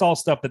 Like, that's all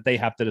stuff that they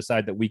have to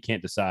decide, that we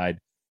can't decide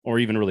or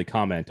even really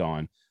comment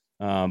on.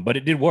 But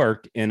it did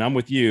work. And I'm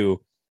with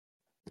you.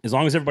 As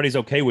long as everybody's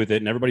okay with it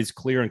and everybody's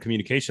clear on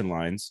communication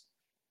lines,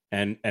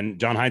 and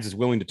John Hines is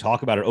willing to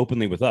talk about it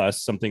openly with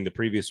us, something the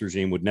previous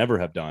regime would never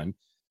have done,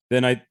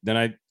 then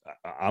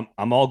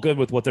I'm all good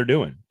with what they're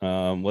doing.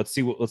 Let's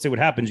see what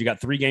happens. You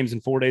got 3 games in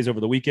 4 days over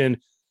the weekend.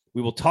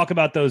 We will talk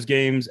about those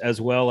games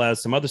as well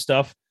as some other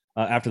stuff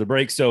after the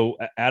break. So,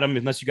 Adam,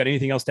 unless you got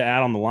anything else to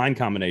add on the line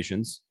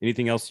combinations,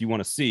 anything else you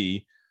want to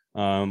see,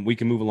 we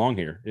can move along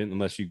here,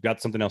 unless you've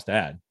got something else to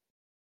add.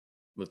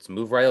 Let's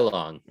move right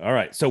along. All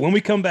right. So when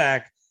we come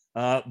back,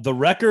 the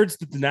records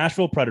that the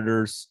Nashville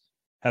Predators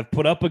have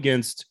put up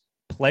against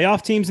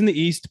playoff teams in the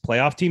East,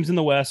 playoff teams in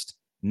the West,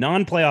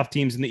 non-playoff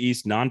teams in the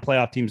East,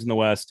 non-playoff teams in the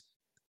West.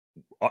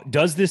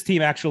 Does this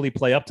team actually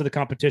play up to the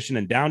competition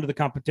and down to the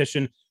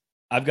competition?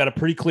 I've got a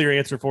pretty clear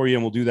answer for you,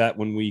 and we'll do that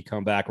when we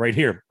come back right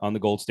here on the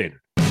Gold Standard.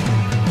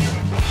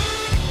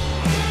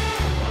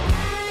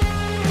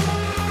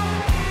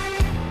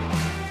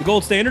 The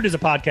Gold Standard is a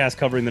podcast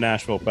covering the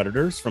Nashville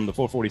Predators from the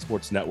 440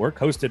 Sports Network,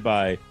 hosted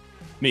by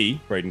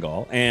me, Braden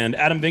Gall, and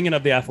Adam Bingen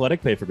of The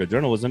Athletic, Pay for Good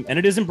Journalism. And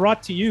it isn't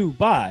brought to you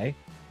by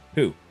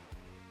who?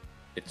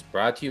 It's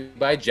brought to you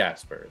by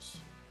Jaspers.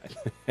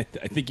 I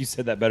think you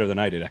said that better than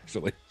I did,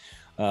 actually.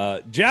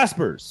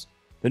 Jaspers,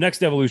 the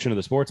next evolution of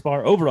the sports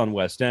bar over on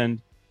West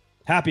End.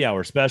 Happy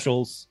hour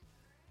specials.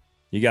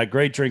 You got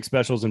great drink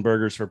specials and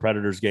burgers for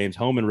Predators games,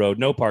 home and road,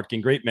 no parking,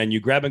 great menu,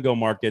 grab and go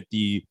market,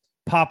 the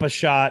Papa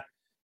Shot,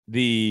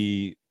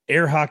 the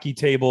air hockey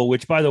table,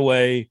 which, by the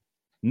way,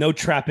 no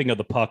trapping of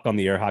the puck on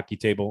the air hockey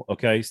table.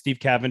 Okay. Steve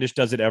Cavendish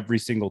does it every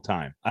single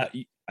time.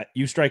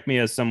 You strike me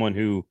as someone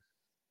who,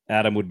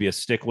 Adam, would be a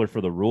stickler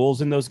for the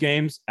rules in those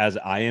games, as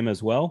I am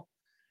as well.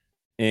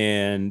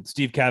 And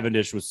Steve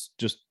Cavendish was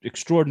just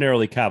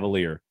extraordinarily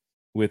cavalier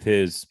with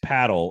his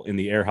paddle in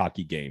the air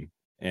hockey game.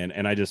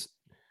 And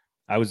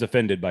I was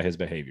offended by his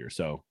behavior.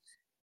 So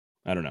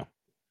I don't know.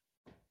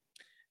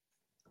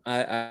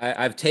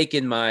 I've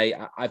taken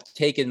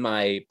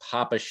my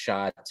Papa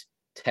Shot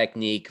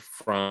technique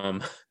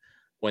from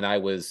when I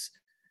was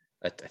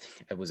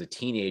a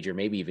teenager,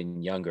 maybe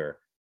even younger.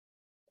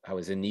 I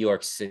was in New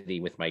York City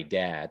with my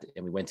dad,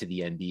 and we went to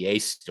the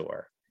NBA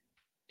store,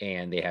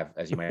 and they have,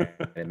 as you might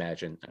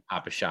imagine, a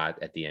Pop-A-Shot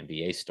at the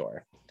NBA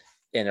store.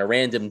 And a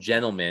random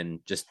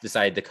gentleman just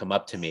decided to come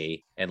up to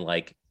me and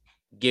like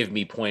give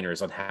me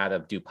pointers on how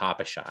to do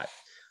Pop-A-Shot.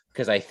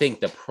 Because I think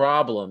the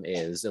problem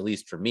is, at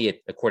least for me,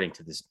 according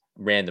to this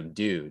random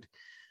dude,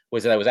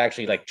 was that I was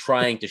actually like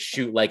trying to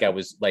shoot like I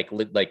was like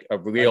a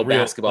real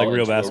basketball, like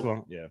real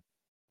basketball,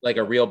 like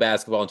a real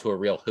basketball into a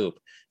real hoop,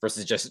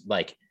 versus just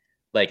like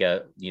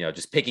a,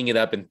 just picking it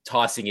up and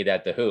tossing it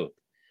at the hoop.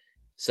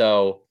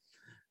 So,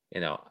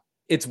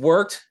 it's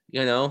worked,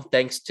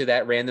 thanks to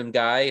that random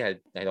guy.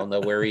 I don't know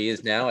where he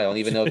is now. I don't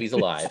even know if he's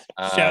alive.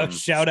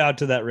 Shout out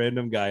to that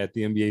random guy at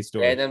the NBA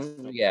store.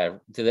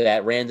 To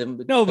that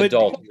random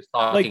adult who was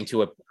talking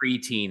to a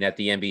preteen at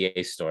the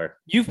NBA store.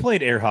 You've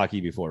played air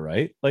hockey before,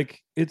 right? Like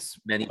it's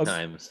many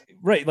times.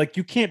 Right. Like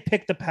you can't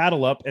pick the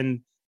paddle up and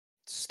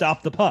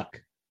stop the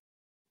puck.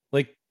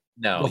 Like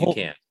no, you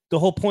can't. The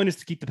whole point is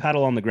to keep the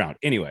paddle on the ground.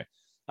 Anyway,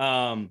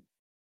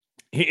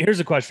 here's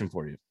a question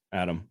for you,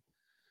 Adam.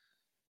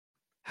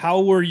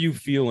 How were you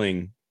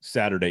feeling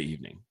Saturday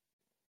evening?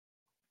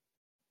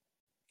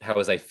 How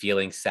was I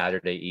feeling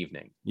Saturday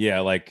evening? Yeah,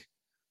 like.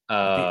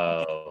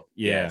 Oh,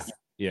 yes.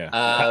 Yeah.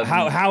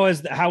 How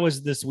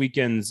was this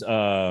weekend's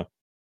roller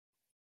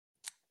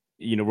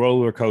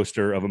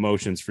coaster of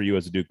emotions for you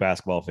as a Duke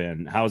basketball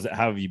fan? How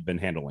have you been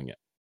handling it?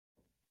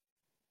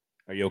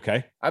 Are you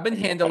okay? I've been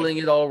handling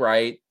it all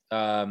right.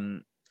 I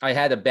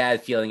had a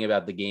bad feeling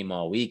about the game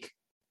all week.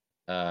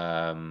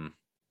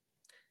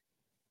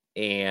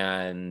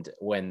 And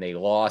when they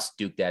lost,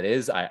 Duke, that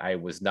is, I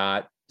was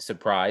not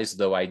surprised,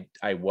 though I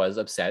was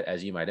upset,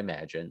 as you might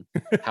imagine.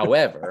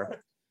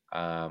 However,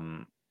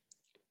 the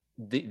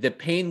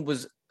pain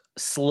was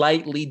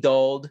slightly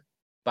dulled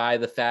by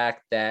the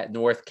fact that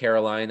North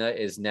Carolina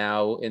is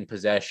now in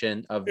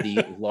possession of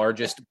the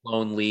largest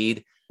blown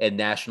lead in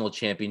national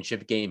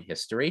championship game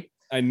history.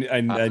 I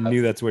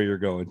knew that's where you're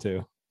going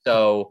to.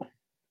 So,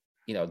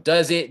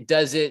 does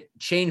it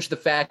change the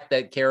fact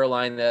that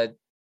Carolina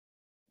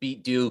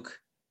beat Duke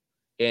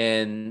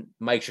in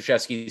Mike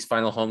Krzyzewski's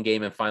final home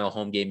game and final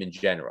home game in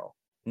general?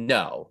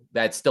 No,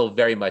 that still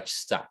very much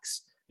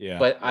sucks. Yeah.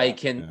 But I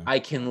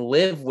can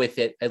live with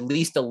it at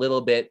least a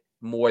little bit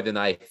more than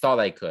I thought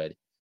I could,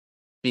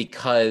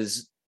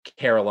 because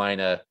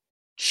Carolina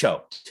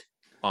choked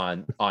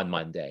on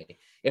Monday.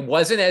 It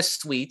wasn't as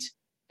sweet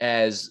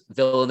as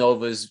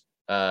Villanova's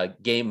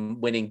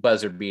game-winning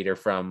buzzer beater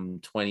from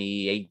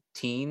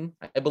 2018,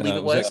 I believe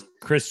it was.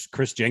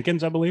 Chris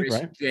Jenkins, I believe,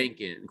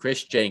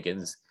 Chris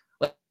Jenkins.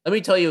 Let me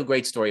tell you a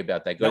great story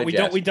about that.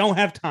 We don't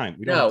have time.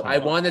 I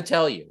want to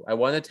tell you.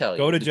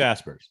 Go to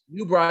Jaspers.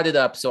 You brought it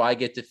up, so I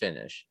get to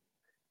finish.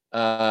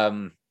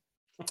 So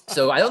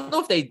I don't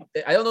know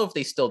if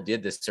they still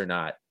did this or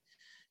not.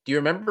 Do you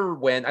remember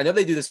when? I know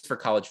they do this for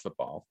college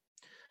football.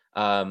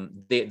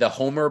 The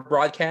Homer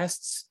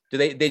broadcasts. Do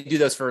they do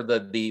those for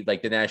the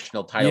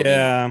national title?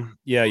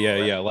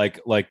 Yeah.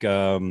 Like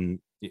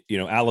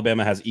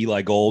Alabama has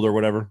Eli Gold or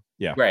whatever.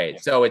 Yeah.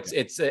 Right. So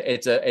it's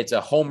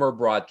a Homer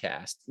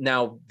broadcast.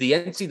 Now, the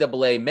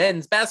NCAA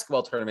men's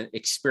basketball tournament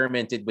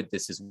experimented with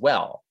this as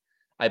well,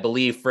 I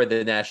believe, for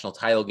the national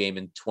title game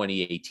in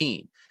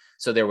 2018.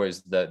 So there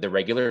was the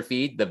regular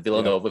feed, the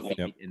Villanova feed,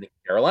 and the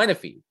Carolina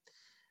feed.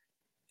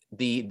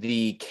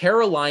 The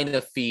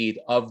Carolina feed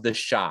of the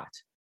shot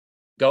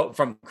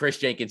from Chris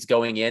Jenkins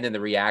going in, and the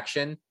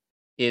reaction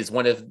is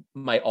one of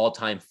my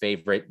all-time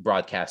favorite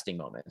broadcasting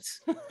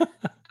moments.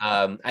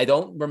 I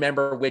don't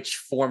remember which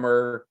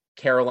former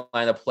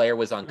Carolina player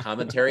was on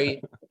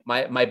commentary.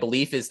 My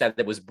belief is that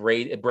it was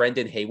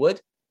Brendan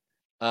Haywood,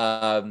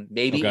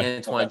 maybe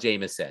Antoine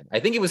Jameson. I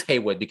think it was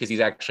Haywood, because he's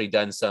actually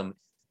done some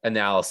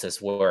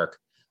analysis work.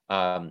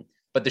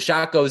 But the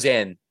shot goes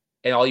in,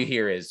 and all you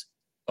hear is,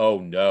 "Oh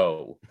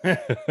no!"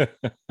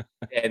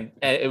 and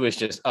it was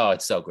just,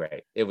 it's so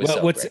great. It was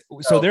great.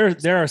 So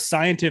there are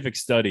scientific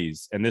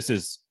studies, and this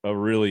is a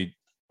really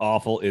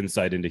awful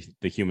insight into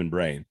the human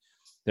brain.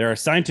 There are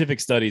scientific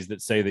studies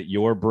that say that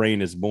your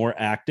brain is more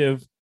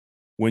active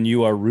when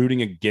you are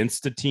rooting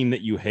against a team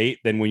that you hate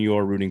than when you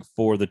are rooting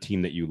for the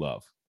team that you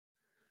love.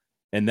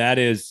 And that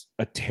is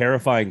a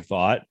terrifying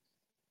thought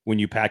when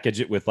you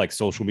package it with like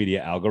social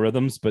media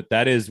algorithms, but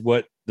that is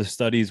what the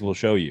studies will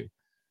show you.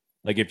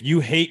 Like if you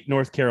hate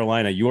North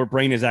Carolina, your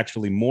brain is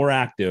actually more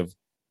active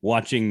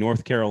watching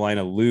North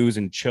Carolina lose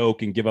and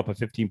choke and give up a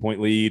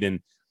 15-point lead and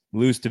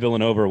lose to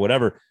Villanova or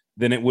whatever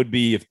than it would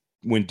be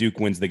when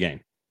Duke wins the game,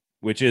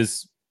 which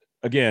is,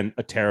 again,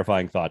 a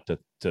terrifying thought to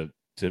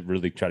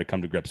really try to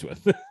come to grips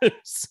with.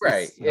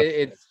 Right.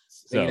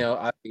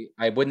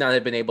 I would not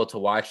have been able to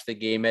watch the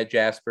game at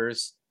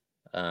Jaspers.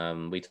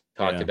 We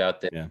talked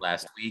about this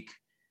last week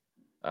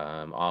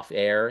off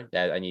air,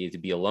 that I needed to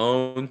be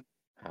alone.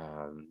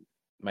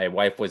 My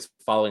wife was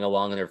following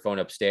along on her phone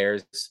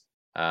upstairs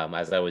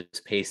as I was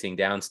pacing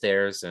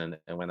downstairs. And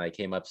when I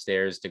came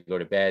upstairs to go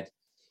to bed,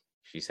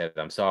 she said,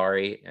 "I'm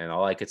sorry." And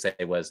all I could say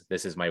was,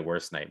 "This is my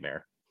worst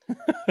nightmare."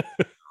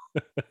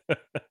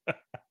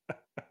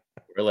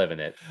 We're living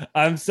it.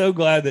 I'm so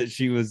glad that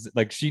she was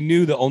like, she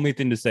knew the only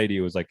thing to say to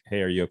you was like,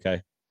 "Hey, are you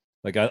okay?"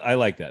 Like, I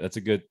like that. That's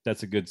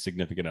a good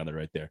significant other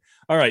right there.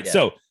 All right. Yeah.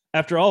 So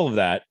after all of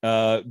that,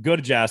 go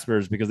to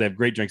Jasper's because they have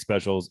great drink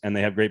specials and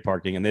they have great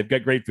parking and they've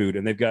got great food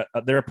and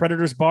they're a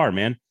Predators bar,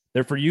 man.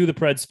 They're for you, the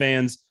Preds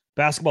fans.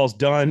 Basketball's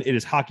done. It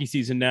is hockey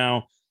season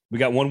now. We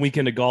got one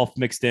weekend of golf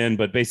mixed in,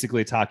 but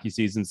basically it's hockey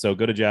season. So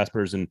go to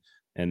Jasper's and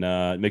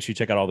make sure you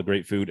check out all the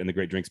great food and the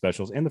great drink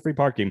specials and the free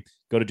parking.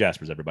 Go to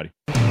Jasper's, everybody.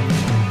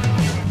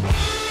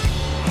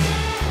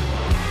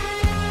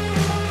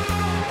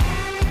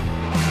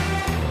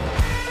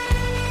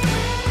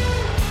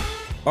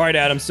 All right,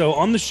 Adam. So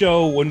on the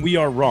show, when we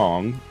are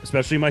wrong,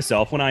 especially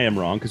myself, when I am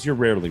wrong, because you're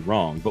rarely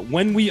wrong, but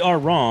when we are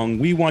wrong,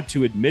 we want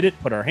to admit it,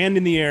 put our hand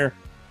in the air,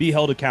 be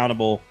held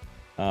accountable,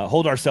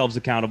 hold ourselves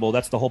accountable.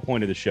 That's the whole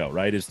point of the show,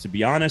 right? Is to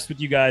be honest with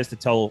you guys, to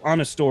tell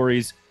honest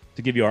stories,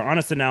 to give you our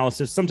honest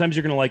analysis. Sometimes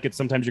you're going to like it,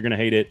 sometimes you're going to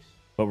hate it,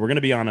 but we're going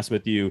to be honest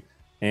with you.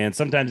 And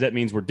sometimes that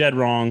means we're dead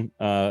wrong.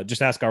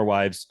 Just ask our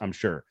wives, I'm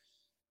sure.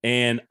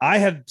 And I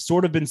have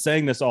sort of been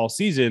saying this all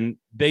season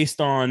based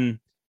on,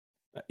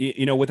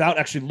 without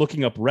actually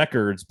looking up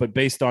records, but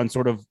based on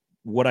sort of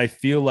what I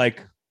feel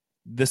like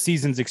the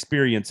season's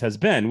experience has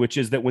been, which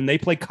is that when they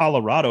play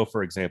Colorado,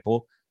 for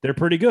example, they're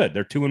pretty good.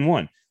 They're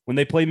 2-1. When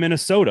they play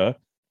Minnesota,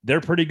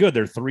 they're pretty good.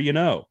 They're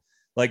 3-0.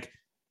 Like,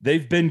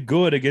 they've been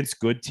good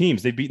against good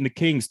teams. They've beaten the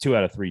Kings 2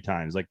 out of 3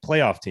 times, like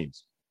playoff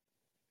teams.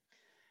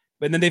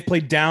 But then they've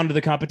played down to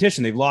the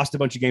competition. They've lost a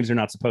bunch of games they're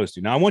not supposed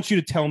to. Now, I want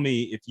you to tell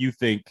me if you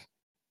think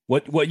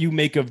what you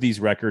make of these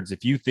records,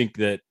 if you think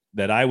that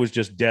I was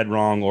just dead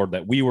wrong or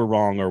that we were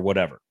wrong or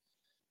whatever.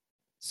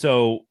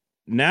 So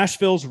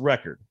Nashville's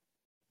record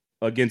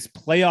against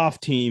playoff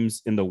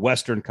teams in the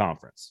Western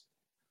Conference,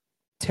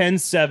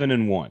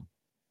 10-7-1.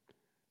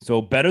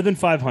 So better than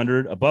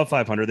 500, above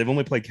 500. They've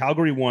only played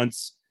Calgary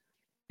once,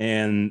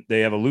 and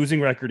they have a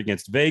losing record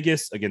against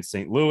Vegas, against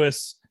St.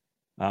 Louis.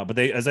 But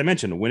they, as I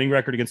mentioned, a winning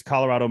record against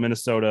Colorado,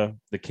 Minnesota,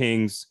 the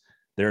Kings.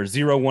 They're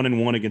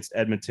 0-1-1 against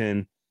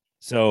Edmonton.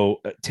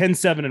 So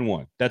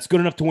 10-7-1. That's good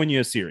enough to win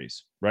you a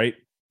series, right?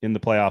 In the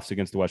playoffs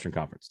against the Western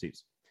Conference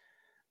teams.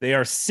 They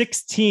are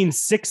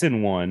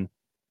 16-6-1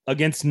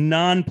 against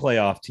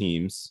non-playoff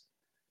teams,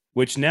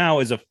 which now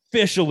is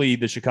officially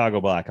the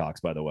Chicago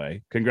Blackhawks, by the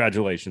way.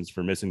 Congratulations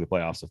for missing the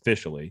playoffs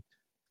officially.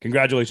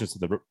 Congratulations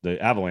to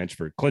the Avalanche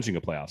for clinching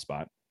a playoff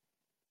spot.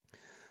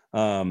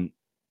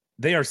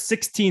 They are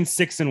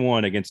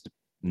 16-6-1 against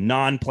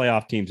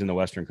non-playoff teams in the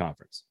Western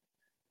Conference.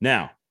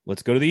 Now,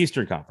 let's go to the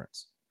Eastern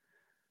Conference.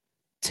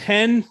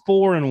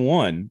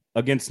 10-4-1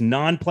 against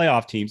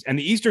non-playoff teams. And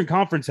the Eastern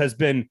Conference has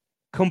been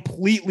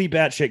completely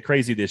batshit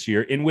crazy this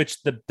year, in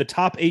which the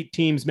top 8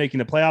 teams making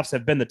the playoffs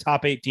have been the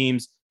top 8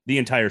 teams the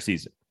entire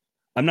season.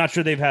 I'm not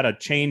sure they've had a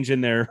change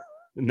in their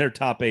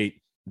top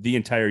 8 the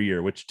entire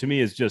year, which to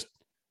me is just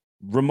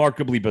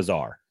remarkably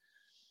bizarre.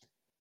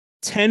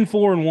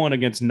 10-4-1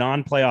 against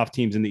non-playoff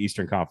teams in the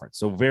Eastern Conference.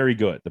 So very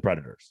good, the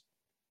Predators.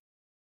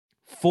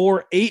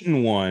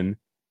 4-8-1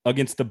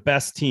 against the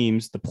best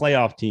teams, the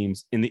playoff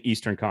teams in the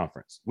Eastern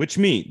Conference, which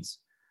means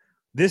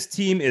this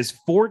team is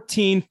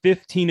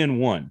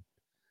 14-15-1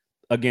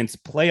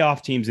 against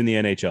playoff teams in the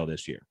NHL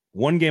this year.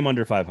 1 game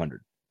under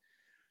 500.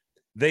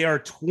 They are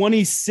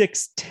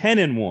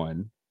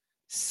 26-10-1,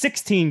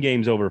 16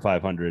 games over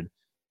 500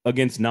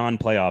 against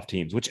non-playoff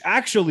teams, which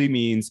actually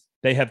means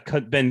they have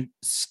been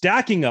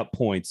stacking up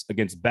points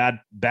against bad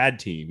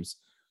teams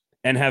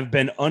and have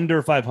been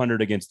under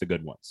 500 against the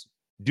good ones.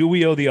 Do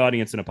we owe the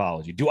audience an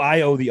apology? Do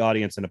I owe the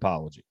audience an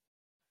apology?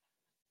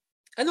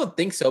 I don't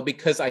think so,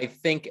 because I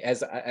think,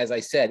 as I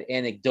said,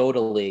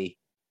 anecdotally,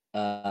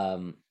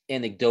 I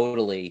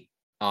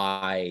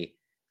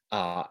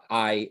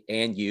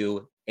and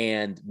you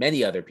and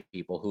many other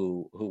people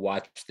who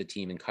watch the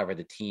team and cover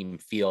the team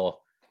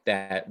feel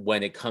that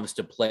when it comes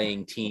to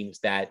playing teams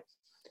that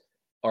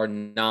are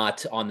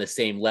not on the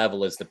same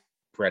level as the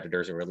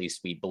Predators, or at least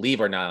we believe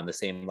are not on the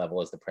same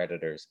level as the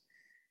Predators,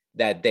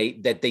 that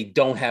they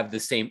don't have the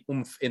same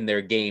oomph in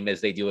their game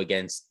as they do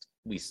against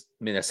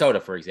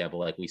Minnesota, for example,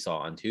 like we saw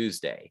on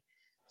Tuesday.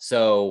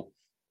 So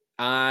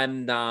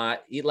I'm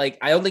not like,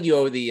 I don't think you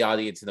owe the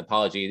audience an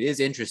apology. It is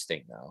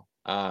interesting though.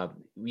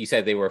 You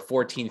said they were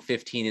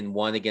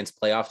 14-15-1 against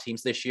playoff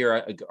teams this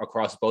year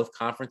across both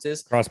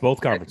conferences.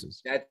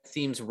 That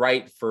seems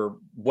right for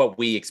what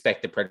we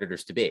expect the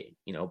Predators to be.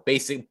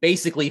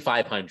 Basically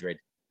 500,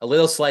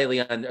 slightly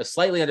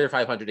under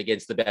 500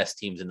 against the best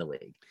teams in the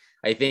league.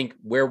 I think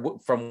where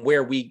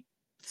we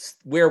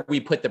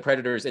put the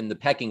Predators in the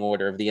pecking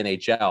order of the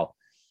NHL,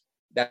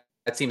 that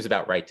seems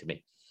about right to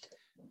me.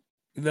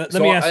 Let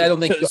me ask you. I don't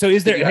think so.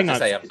 Is there? Hang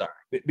on. I'm sorry.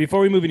 Before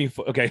we move any.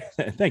 Okay.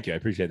 Thank you. I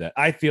appreciate that.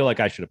 I feel like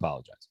I should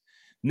apologize.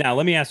 Now,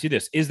 let me ask you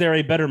this: is there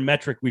a better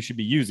metric we should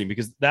be using?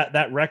 Because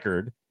that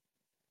record,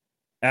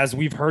 as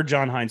we've heard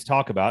John Hines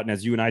talk about, and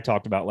as you and I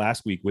talked about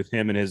last week with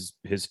him and his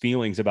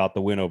feelings about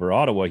the win over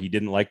Ottawa, he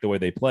didn't like the way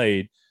they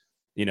played.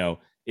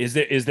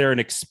 Is there an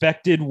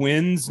expected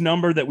wins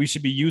number that we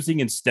should be using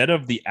instead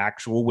of the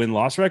actual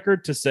win-loss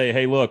record to say,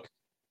 hey, look,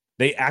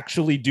 they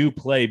actually do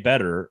play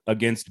better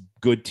against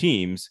good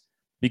teams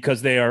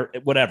because they are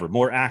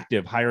more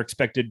active, higher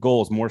expected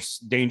goals, more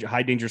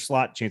high danger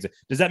slot chances.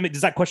 Does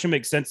that question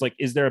make sense? Like,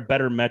 is there a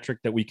better metric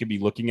that we could be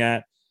looking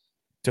at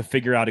to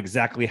figure out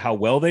exactly how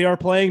well they are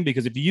playing?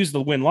 Because if you use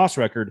the win-loss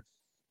record,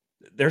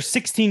 there's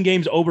 16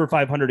 games over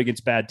 500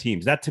 against bad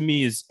teams. That to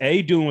me is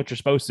doing what you're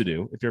supposed to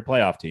do if you're a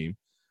playoff team,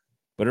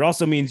 but it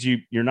also means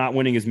you're not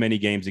winning as many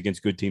games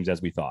against good teams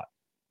as we thought.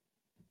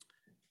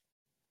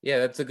 Yeah,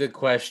 that's a good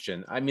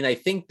question. I mean, I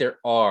think there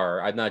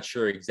are. I'm not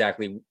sure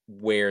exactly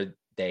where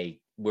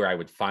I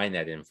would find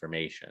that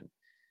information.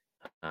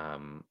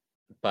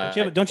 But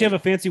don't you have a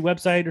fancy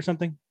website or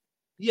something?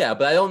 Yeah,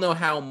 but I don't know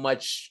how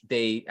much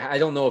I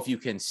don't know if you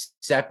can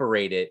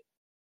separate it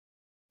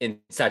in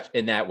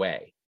that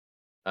way.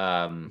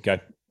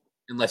 Okay.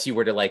 Unless you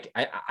were to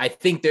I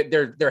think that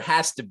there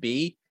has to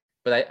be,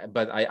 but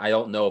I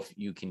don't know if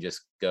you can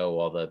just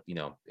go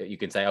you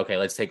can say, okay,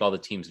 let's take all the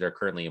teams that are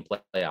currently in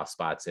playoff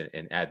spots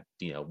and add,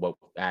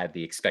 add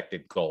the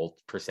expected goal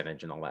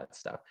percentage and all that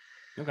stuff.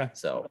 Okay.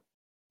 So,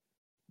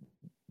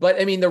 but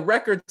I mean, the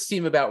records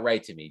seem about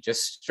right to me.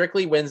 Just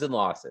strictly wins and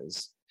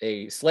losses,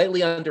 a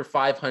slightly under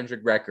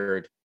 500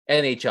 record,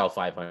 NHL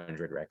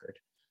 500 record,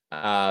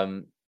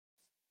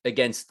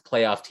 against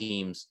playoff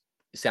teams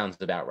sounds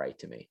about right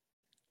to me.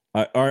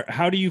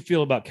 How do you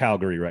feel about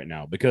Calgary right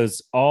now?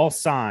 Because all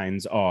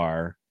signs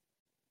are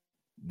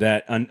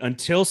that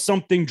until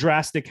something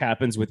drastic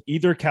happens with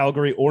either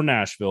Calgary or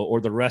Nashville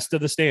or the rest of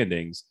the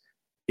standings,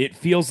 it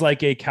feels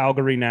like a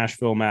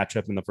Calgary-Nashville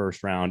matchup in the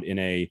first round in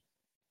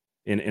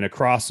a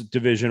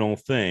cross-divisional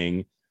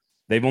thing.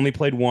 They've only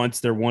played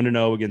once. They're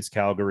 1-0 against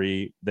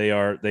Calgary. They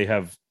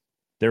have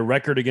their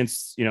record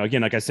against,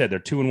 again, like I said, they're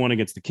 2-1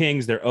 against the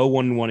Kings. They're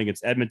 0-1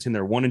 against Edmonton.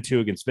 They're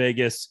 1-2 against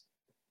Vegas.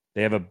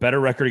 They have a better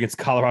record against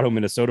Colorado,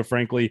 Minnesota,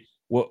 frankly.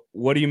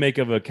 What do you make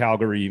of a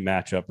Calgary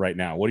matchup right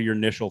now? What are your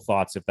initial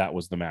thoughts if that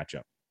was the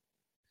matchup?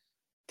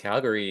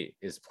 Calgary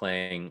is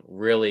playing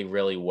really,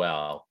 really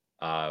well.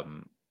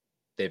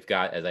 They've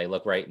got, as I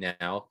look right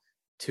now,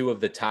 2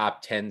 of the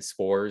top 10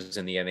 scorers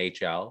in the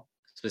NHL,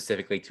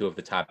 specifically 2 of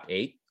the top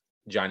 8.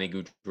 Johnny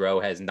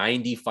Gaudreau has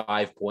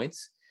 95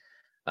 points.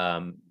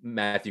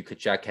 Matthew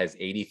Tkachuk has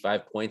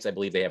 85 points. I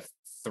believe they have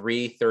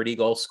 3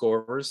 30-goal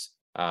scorers.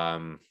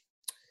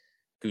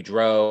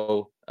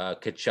 Gaudreau,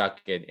 Tkachuk,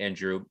 and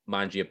Andrew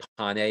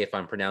Mangiapane, if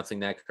I'm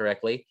pronouncing that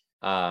correctly.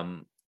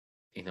 Daryl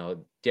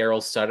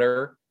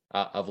Sutter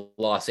of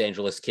Los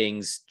Angeles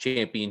Kings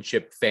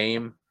championship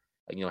fame,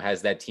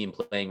 has that team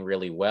playing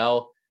really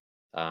well.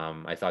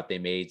 I thought they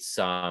made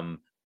some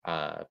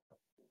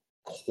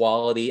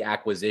quality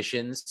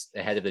acquisitions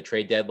ahead of the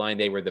trade deadline.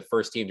 They were the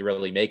first team to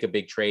really make a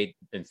big trade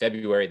in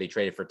February. They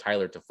traded for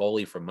Tyler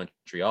Toffoli from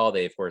Montreal.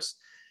 They, of course,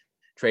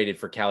 traded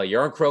for Calle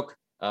Jarnkrok.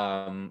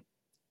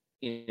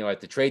 At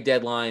the trade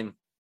deadline,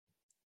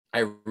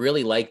 I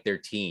really like their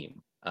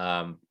team.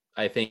 I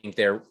think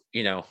they're,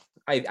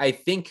 I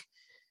think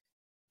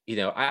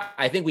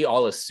we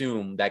all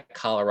assume that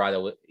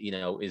Colorado,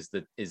 is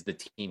the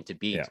team to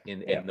beat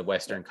in the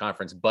Western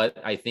Conference, but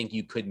I think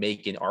you could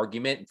make an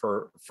argument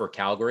for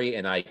Calgary,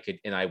 and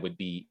I would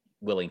be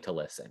willing to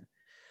listen.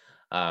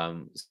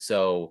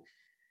 So,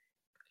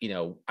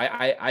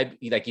 I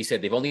like you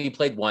said, they've only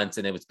played once,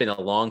 and it's been a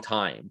long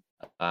time.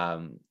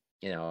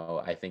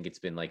 I think it's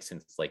been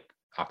since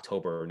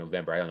October or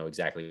November. I don't know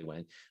exactly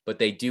when, but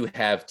they do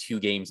have 2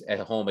 games at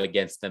home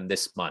against them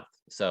this month.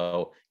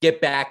 So get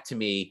back to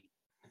me,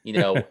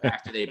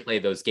 after they play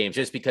those games,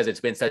 just because it's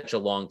been such a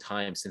long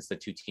time since the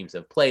 2 teams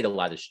have played. A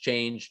lot has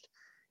changed.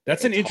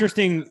 Sorry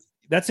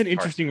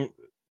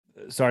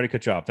to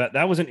cut you off.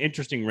 That was an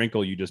interesting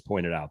wrinkle you just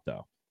pointed out,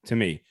 though, to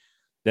me,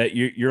 that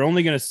you're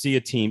only going to see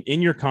a team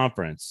in your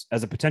conference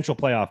as a potential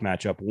playoff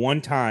matchup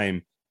one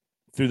time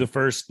through the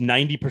first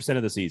 90%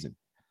 of the season.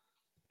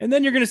 And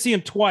then you're going to see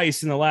them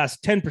twice in the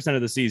last 10%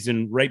 of the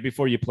season, right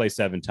before you play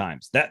 7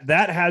 times.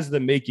 That has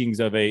the makings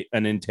of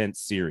an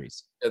intense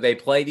series. So they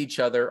played each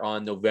other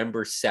on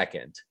November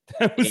 2nd.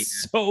 That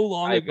was so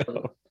long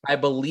ago. I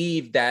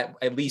believe that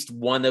at least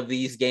one of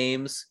these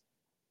games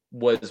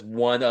was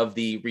one of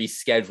the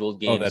rescheduled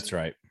games. Oh, that's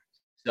right.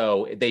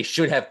 So they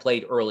should have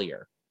played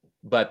earlier,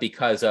 but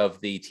because of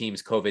the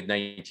team's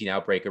COVID-19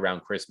 outbreak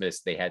around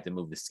Christmas, they had to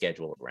move the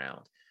schedule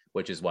around,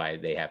 which is why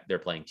they're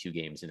playing 2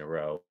 games in a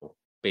row,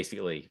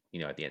 basically,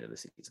 at the end of the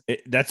season.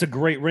 That's a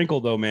great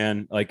wrinkle, though,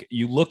 man.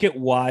 You look at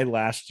why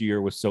last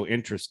year was so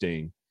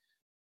interesting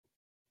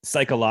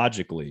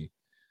psychologically.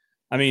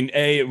 I mean,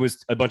 it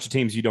was a bunch of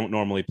teams you don't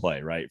normally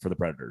play, right, for the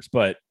Predators.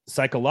 But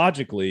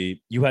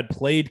psychologically, you had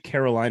played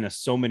Carolina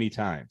so many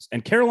times.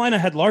 And Carolina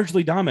had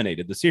largely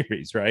dominated the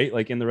series, right,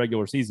 in the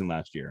regular season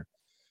last year.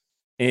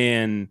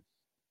 And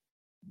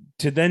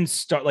to then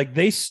start,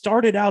 they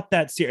started out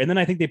that series. And then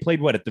I think they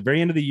played, at the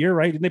very end of the year,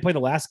 right? Didn't they play the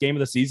last game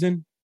of the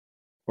season?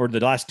 Or the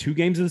last 2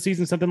 games of the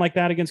season, something like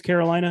that, against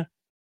Carolina?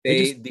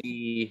 I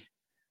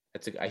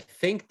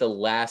think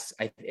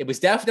it was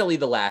definitely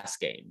the last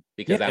game,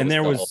 because that was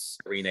the whole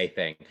arena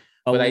thing.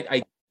 But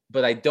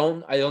but I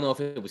don't know if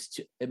it was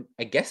two.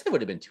 I guess it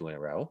would have been 2 in a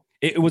row.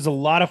 It was a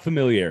lot of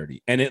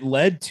familiarity, and it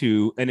led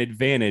to an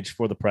advantage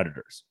for the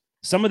Predators.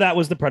 Some of that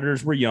was the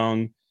Predators were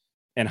young,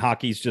 and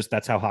hockey's just,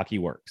 that's how hockey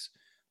works.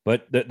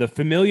 But the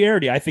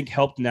familiarity, I think,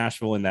 helped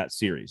Nashville in that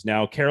series.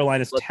 Now,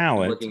 Carolina's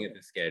talent. Looking at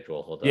the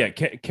schedule, hold on. Yeah,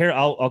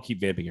 I'll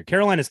keep vamping here.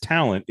 Carolina's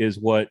talent is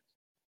what,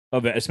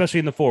 especially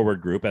in the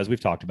forward group, as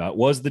we've talked about,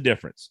 was the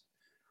difference.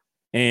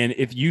 And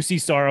if you see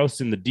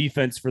Saros in the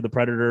defense for the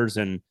Predators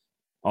and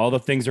all the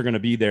things are going to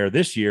be there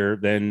this year,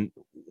 then,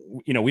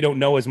 we don't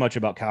know as much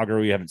about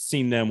Calgary. We haven't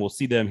seen them. We'll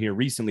see them here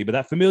recently, but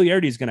that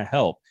familiarity is going to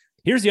help.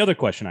 Here's the other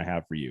question I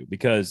have for you,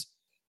 because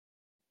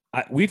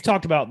we've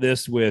talked about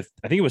this with,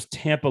 I think it was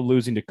Tampa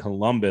losing to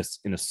Columbus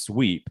in a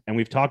sweep. And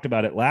we've talked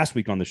about it last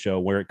week on the show,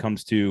 where it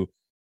comes to,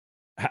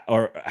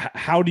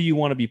 how do you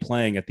want to be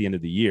playing at the end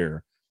of the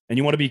year? And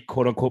you want to be,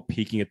 quote unquote,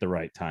 peaking at the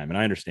right time. And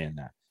I understand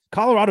that.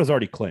 Colorado's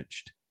already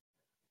clinched.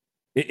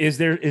 Is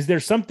there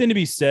something to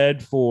be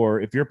said for,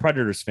 if you're a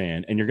Predators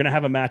fan and you're going to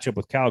have a matchup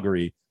with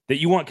Calgary, that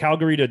you want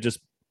Calgary to just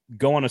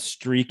go on a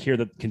streak here,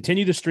 that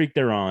continue the streak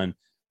they're on,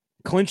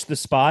 clinch the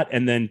spot,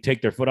 and then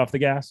take their foot off the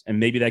gas, and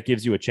maybe that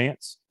gives you a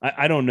chance?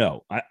 I don't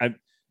know.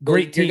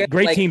 Great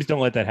teams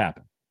don't let that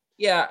happen.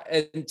 Yeah,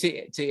 and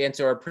to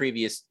answer our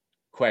previous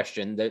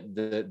question,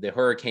 the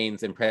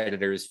Hurricanes and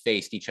Predators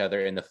faced each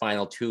other in the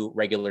final 2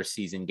 regular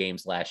season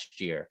games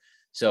last year.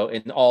 So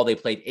in all, they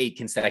played 8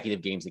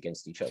 consecutive games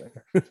against each other.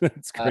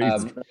 That's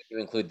crazy. To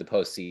include the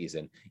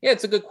postseason. Yeah,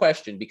 it's a good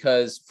question,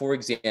 because, for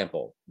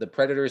example, the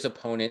Predators'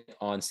 opponent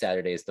on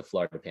Saturday is the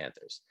Florida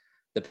Panthers.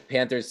 The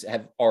Panthers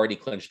have already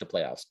clinched a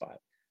playoff spot,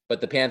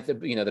 but the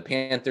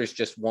Panthers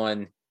just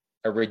won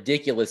a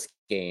ridiculous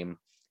game.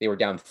 They were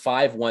down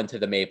 5-1 to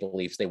the Maple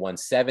Leafs. They won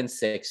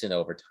 7-6 in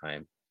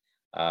overtime.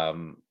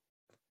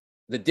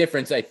 The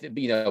difference,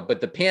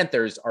 but the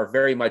Panthers are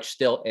very much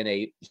still in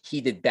a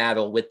heated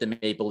battle with the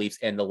Maple Leafs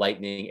and the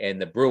Lightning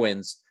and the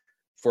Bruins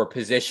for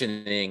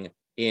positioning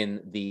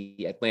in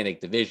the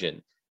Atlantic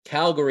Division.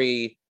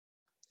 Calgary,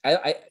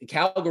 I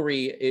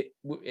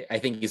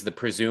think, is the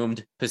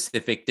presumed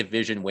Pacific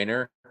Division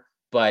winner,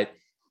 but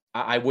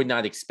I would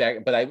not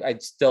expect, but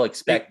I'd still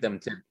expect them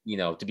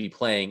to be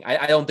playing.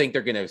 I don't think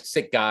they're going to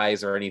sit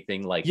guys or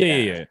anything like that.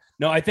 Yeah.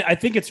 No, I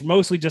think it's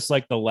mostly just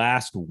like the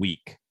last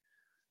week.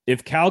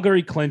 If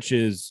Calgary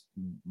clinches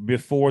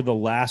before the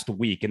last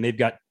week and they've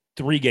got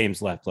 3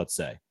 games left, let's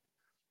say,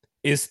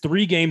 is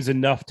 3 games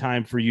enough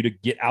time for you to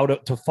get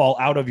to fall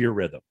out of your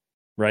rhythm,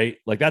 right?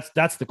 Like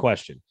that's the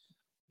question,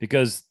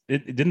 because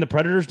didn't the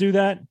Predators do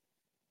that?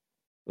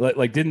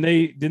 Like didn't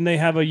they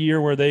have a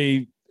year where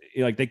they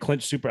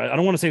clinched super? I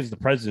don't want to say it was the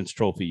President's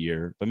Trophy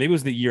year, but maybe it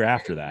was the year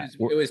after that.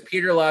 It was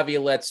Peter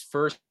Laviolette's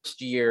first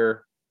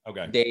year.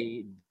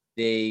 Okay.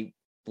 They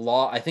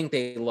lost. I think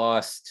they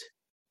lost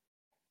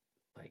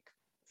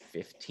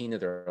 15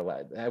 of their,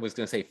 I was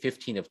going to say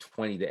 15 of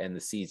 20 to end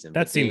the season.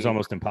 That seems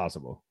almost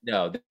impossible.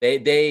 No,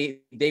 they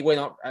went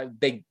on.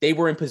 They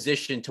were in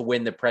position to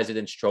win the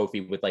President's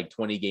Trophy with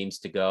 20 games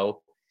to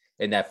go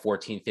in that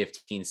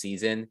 14-15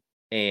 season,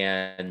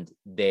 and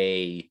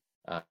they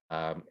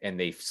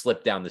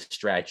slipped down the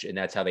stretch, and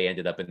that's how they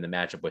ended up in the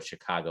matchup with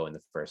Chicago in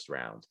the first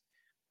round.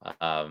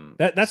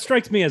 That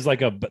strikes me as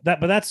but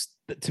that's,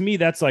 to me,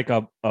 that's like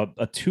a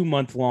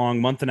 2-month long,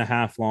 month and a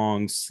half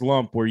long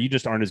slump where you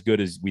just aren't as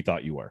good as we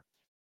thought you were.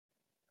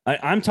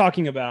 I'm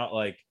talking about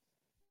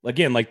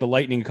the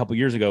Lightning a couple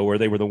years ago, where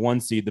they were the 1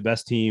 seed, the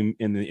best team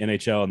in the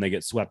NHL, and they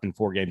get swept in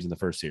 4 games in the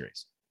first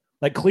series.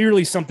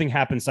 Clearly something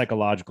happened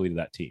psychologically to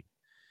that team.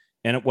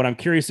 And what I'm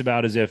curious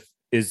about is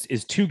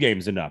 2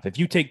 games enough? If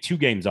you take 2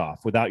 games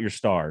off without your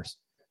stars,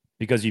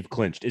 because you've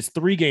clinched, is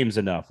 3 games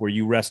enough where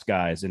you rest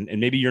guys and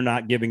maybe you're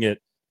not giving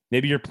it,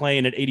 maybe you're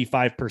playing at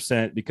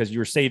 85% because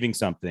you're saving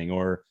something,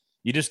 or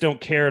you just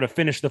don't care to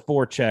finish the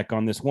forecheck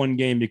on this 1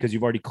 game because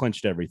you've already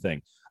clinched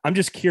everything. I'm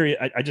just curious.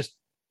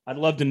 I'd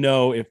love to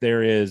know if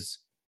there is,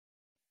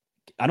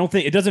 I don't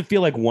think, it doesn't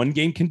feel like 1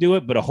 game can do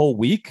it, but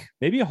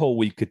maybe a whole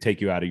week could take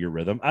you out of your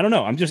rhythm. I don't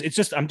know. I'm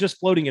just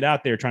floating it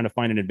out there, trying to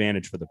find an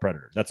advantage for the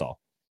Predators. That's all.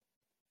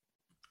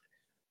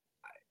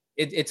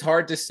 It's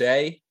hard to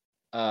say.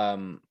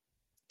 I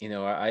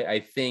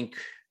think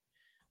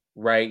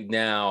right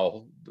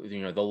now,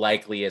 the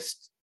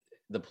likeliest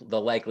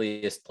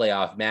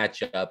playoff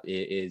matchup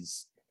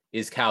is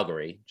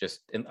Calgary, just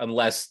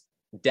unless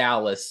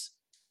Dallas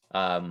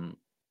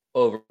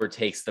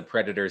overtakes the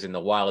Predators in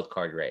the wild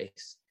card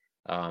race.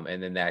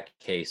 And in that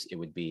case, it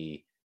would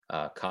be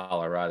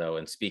Colorado.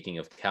 And speaking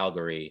of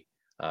Calgary,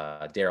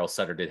 Daryl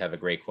Sutter did have a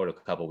great quote a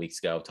couple weeks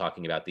ago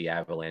talking about the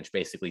Avalanche,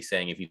 basically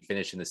saying if you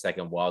finish in the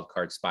second wild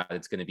card spot,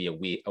 it's going to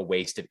be a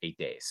waste of 8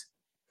 days,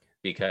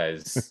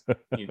 because Wow.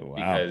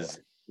 because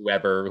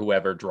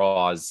whoever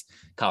draws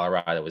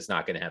Colorado is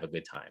not going to have a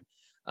good time.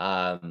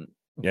 But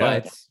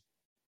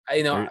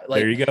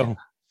there you go.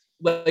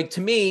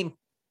 To me,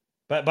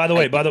 by the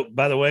way,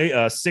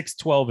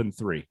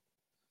 6-12-3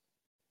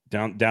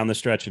 down the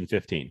stretch in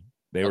 15.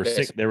 They were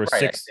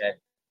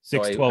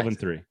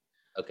 6-12-3.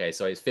 Okay,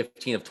 so he's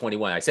 15 of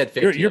 21. I said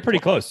 15. You're pretty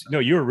close. No,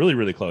 you were really,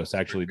 really close,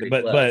 actually.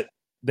 But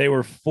They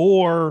were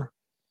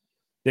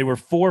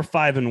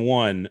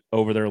 4-5-1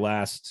 over their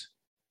last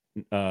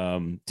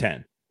 10.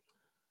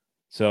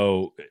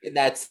 So in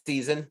that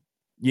season,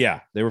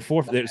 yeah, they were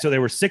 4. So they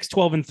were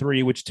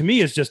 6-12-3, which to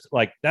me is just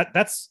like that.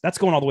 That's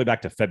going all the way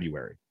back to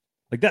February.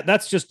 Like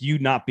that's just you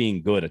not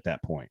being good at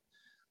that point.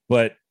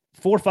 But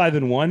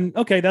 4-5-1,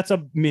 okay, that's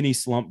a mini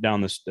slump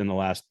down in the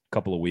last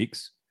couple of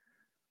weeks.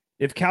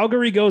 If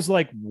Calgary goes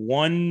like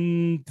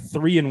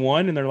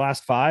 1-3-1 in their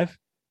last 5,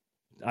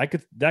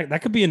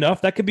 that could be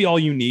enough. That could be all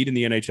you need in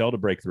the NHL to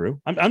break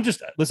through. I'm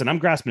just listen. I'm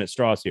grasping at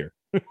straws here.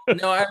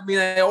 No, I mean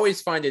I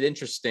always find it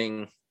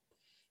interesting.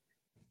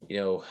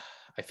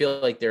 I feel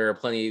like there are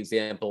plenty of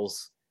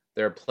examples.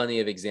 There are plenty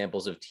of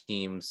examples of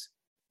teams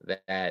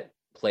that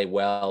play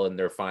well in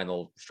their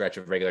final stretch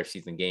of regular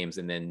season games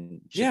and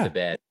then shit the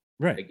bed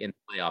right in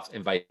playoffs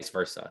and vice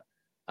versa.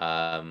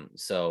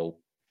 So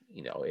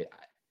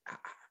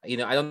I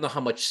don't know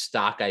how much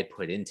stock I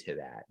put into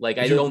that. Like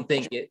I don't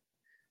think it.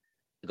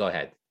 Go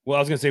ahead. Well, I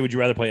was gonna say, would you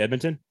rather play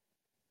Edmonton?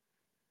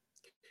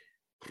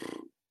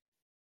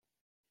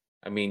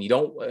 I mean,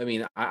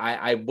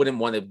 I wouldn't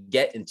want to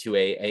get into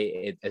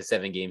a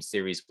 7-game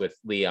series with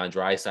Leon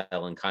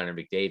Draisaitl and Connor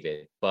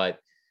McDavid, but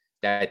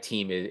that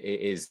team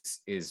is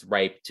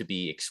ripe to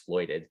be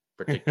exploited,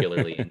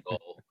 particularly in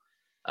goal.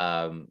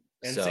 And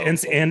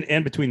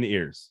between the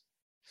ears.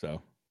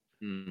 So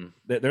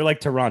they're like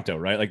Toronto,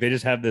 right? Like they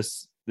just have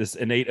this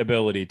innate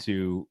ability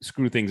to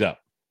screw things up.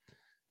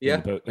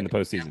 In the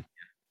postseason. Yeah.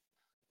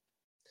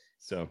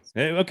 So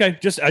okay,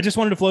 I just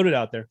wanted to float it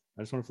out there.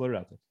 I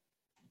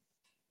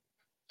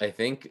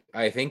think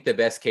the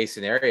best case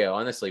scenario,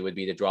 honestly, would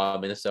be to draw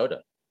Minnesota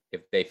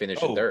if they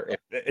finish in third.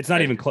 It's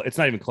not even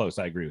close.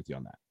 I agree with you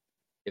on that.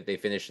 If they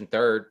finish in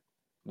third,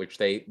 which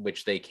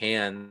they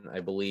can, I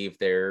believe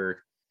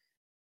they're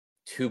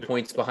 2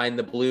 points behind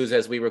the Blues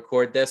as we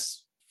record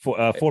this.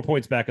 4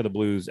 points back of the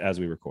Blues as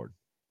we record.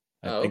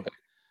 I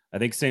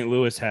think St.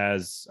 Louis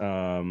has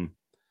 1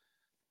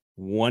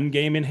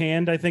 game in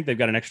hand. I think they've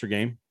got an extra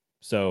game.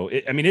 So,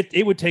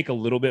 it would take a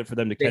little bit for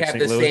them to catch St.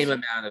 Louis. They have the same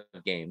amount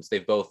of games.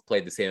 They've both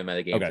played the same amount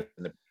of games. Okay.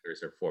 And the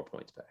Panthers are 4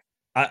 points back.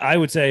 I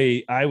would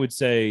say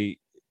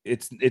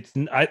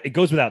it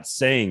goes without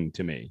saying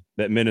to me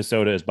that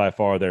Minnesota is by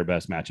far their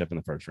best matchup in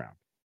the first round.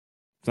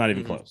 It's not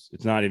even close.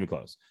 It's not even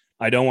close.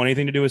 I don't want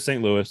anything to do with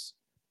St. Louis.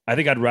 I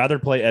think I'd rather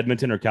play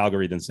Edmonton or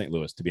Calgary than St.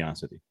 Louis, to be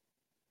honest with you.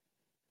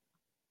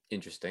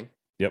 Interesting.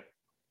 Yep.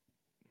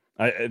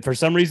 For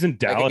some reason,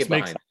 Dallas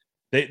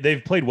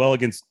they've played well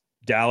against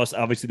Dallas.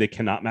 Obviously, they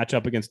cannot match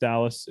up against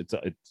Dallas. It's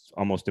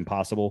almost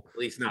impossible. At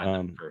least not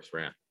in the first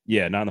round.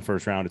 Yeah, not in the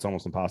first round. It's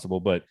almost impossible.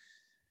 But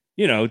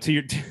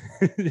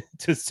to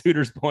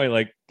Suter's point,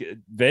 like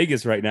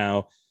Vegas right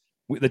now,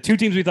 the 2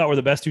 teams we thought were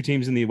the best 2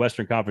 teams in the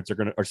Western Conference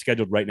are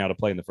scheduled right now to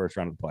play in the first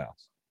round of the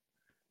playoffs.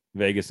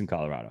 Vegas and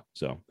Colorado.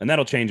 So, and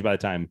that'll change by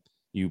the time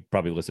you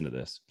probably listen to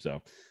this.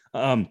 So,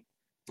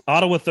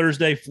 Ottawa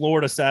Thursday,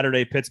 Florida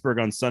Saturday, Pittsburgh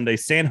on Sunday,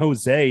 San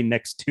Jose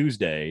next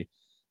Tuesday.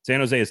 San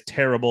Jose is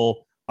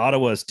terrible.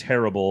 Ottawa is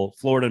terrible.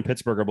 Florida and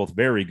Pittsburgh are both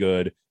very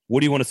good.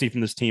 What do you want to see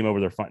from this team over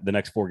the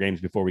next 4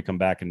 games before we come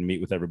back and meet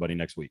with everybody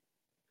next week?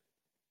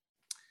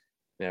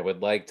 I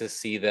would like to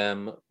see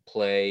them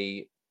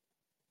play.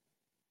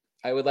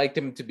 I would like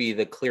them to be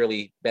the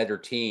clearly better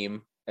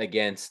team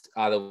against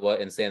Ottawa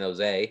and San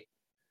Jose.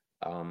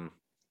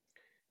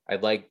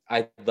 I'd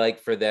like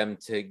for them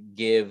to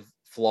give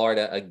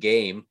Florida a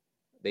game.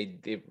 They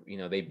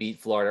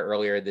beat Florida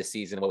earlier this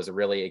season. It was a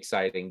really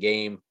exciting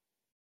game.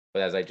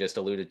 But as I just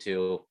alluded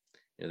to,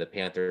 the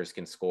Panthers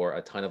can score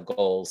a ton of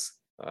goals.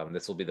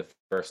 This will be the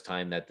first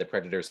time that the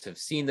Predators have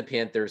seen the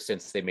Panthers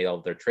since they made all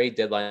of their trade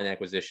deadline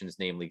acquisitions,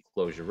 namely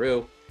Claude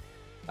Giroux.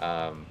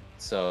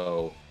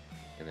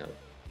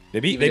 They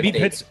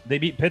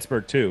beat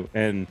Pittsburgh too,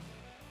 and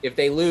if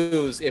they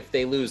lose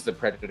the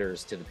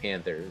Predators to the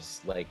Panthers,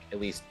 like at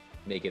least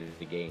make it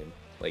a game.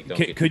 Like,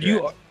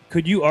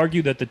 could you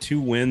argue that the 2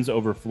 wins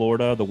over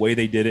Florida, the way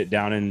they did it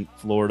down in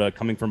Florida,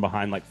 coming from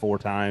behind like 4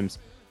 times,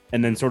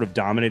 and then sort of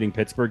dominating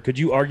Pittsburgh, could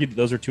you argue that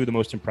those are 2 of the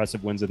most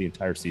impressive wins of the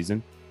entire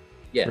season?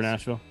 Yes, for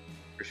Nashville,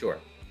 for sure.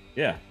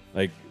 Yeah,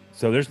 like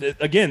so. There's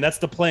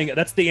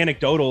that's the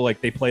anecdotal,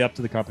 like they play up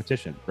to the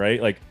competition,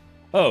 right? Like,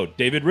 oh,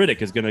 David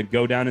Riddick is going to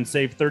go down and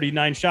save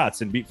 39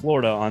 shots and beat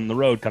Florida on the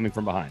road coming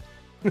from behind.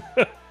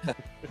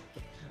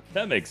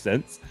 That makes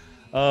sense.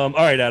 All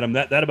right, Adam,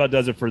 that about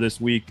does it for this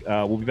week.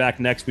 We'll be back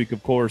next week,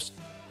 of course.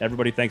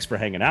 Everybody, thanks for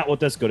hanging out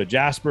with us. Go to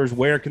Jaspers.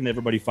 Where can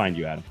everybody find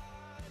you, Adam?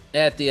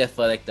 At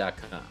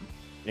theathletic.com.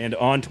 And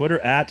on Twitter,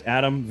 at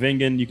Adam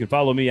Vingan. You can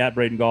follow me at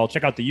Braden Gall.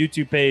 Check out the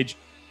YouTube page.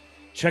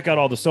 Check out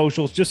all the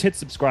socials. Just hit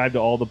subscribe to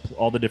all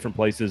the different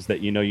places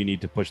that you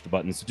need to push the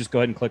buttons. So just go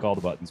ahead and click all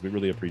the buttons. We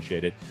really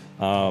appreciate it.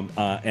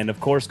 And, of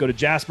course, go to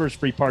Jasper's.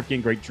 Free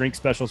parking, great drink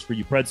specials for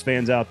you Preds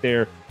fans out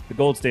there. The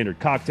Gold Standard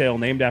cocktail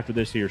named after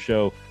this here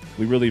show.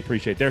 We really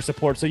appreciate their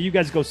support. So you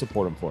guys go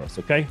support them for us,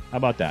 okay? How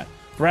about that?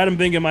 For Adam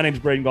Vingan, my name is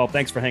Braden Gall.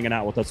 Thanks for hanging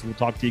out with us. We'll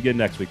talk to you again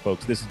next week,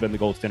 folks. This has been the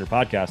Gold Standard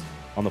Podcast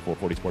on the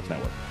 440 Sports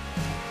Network.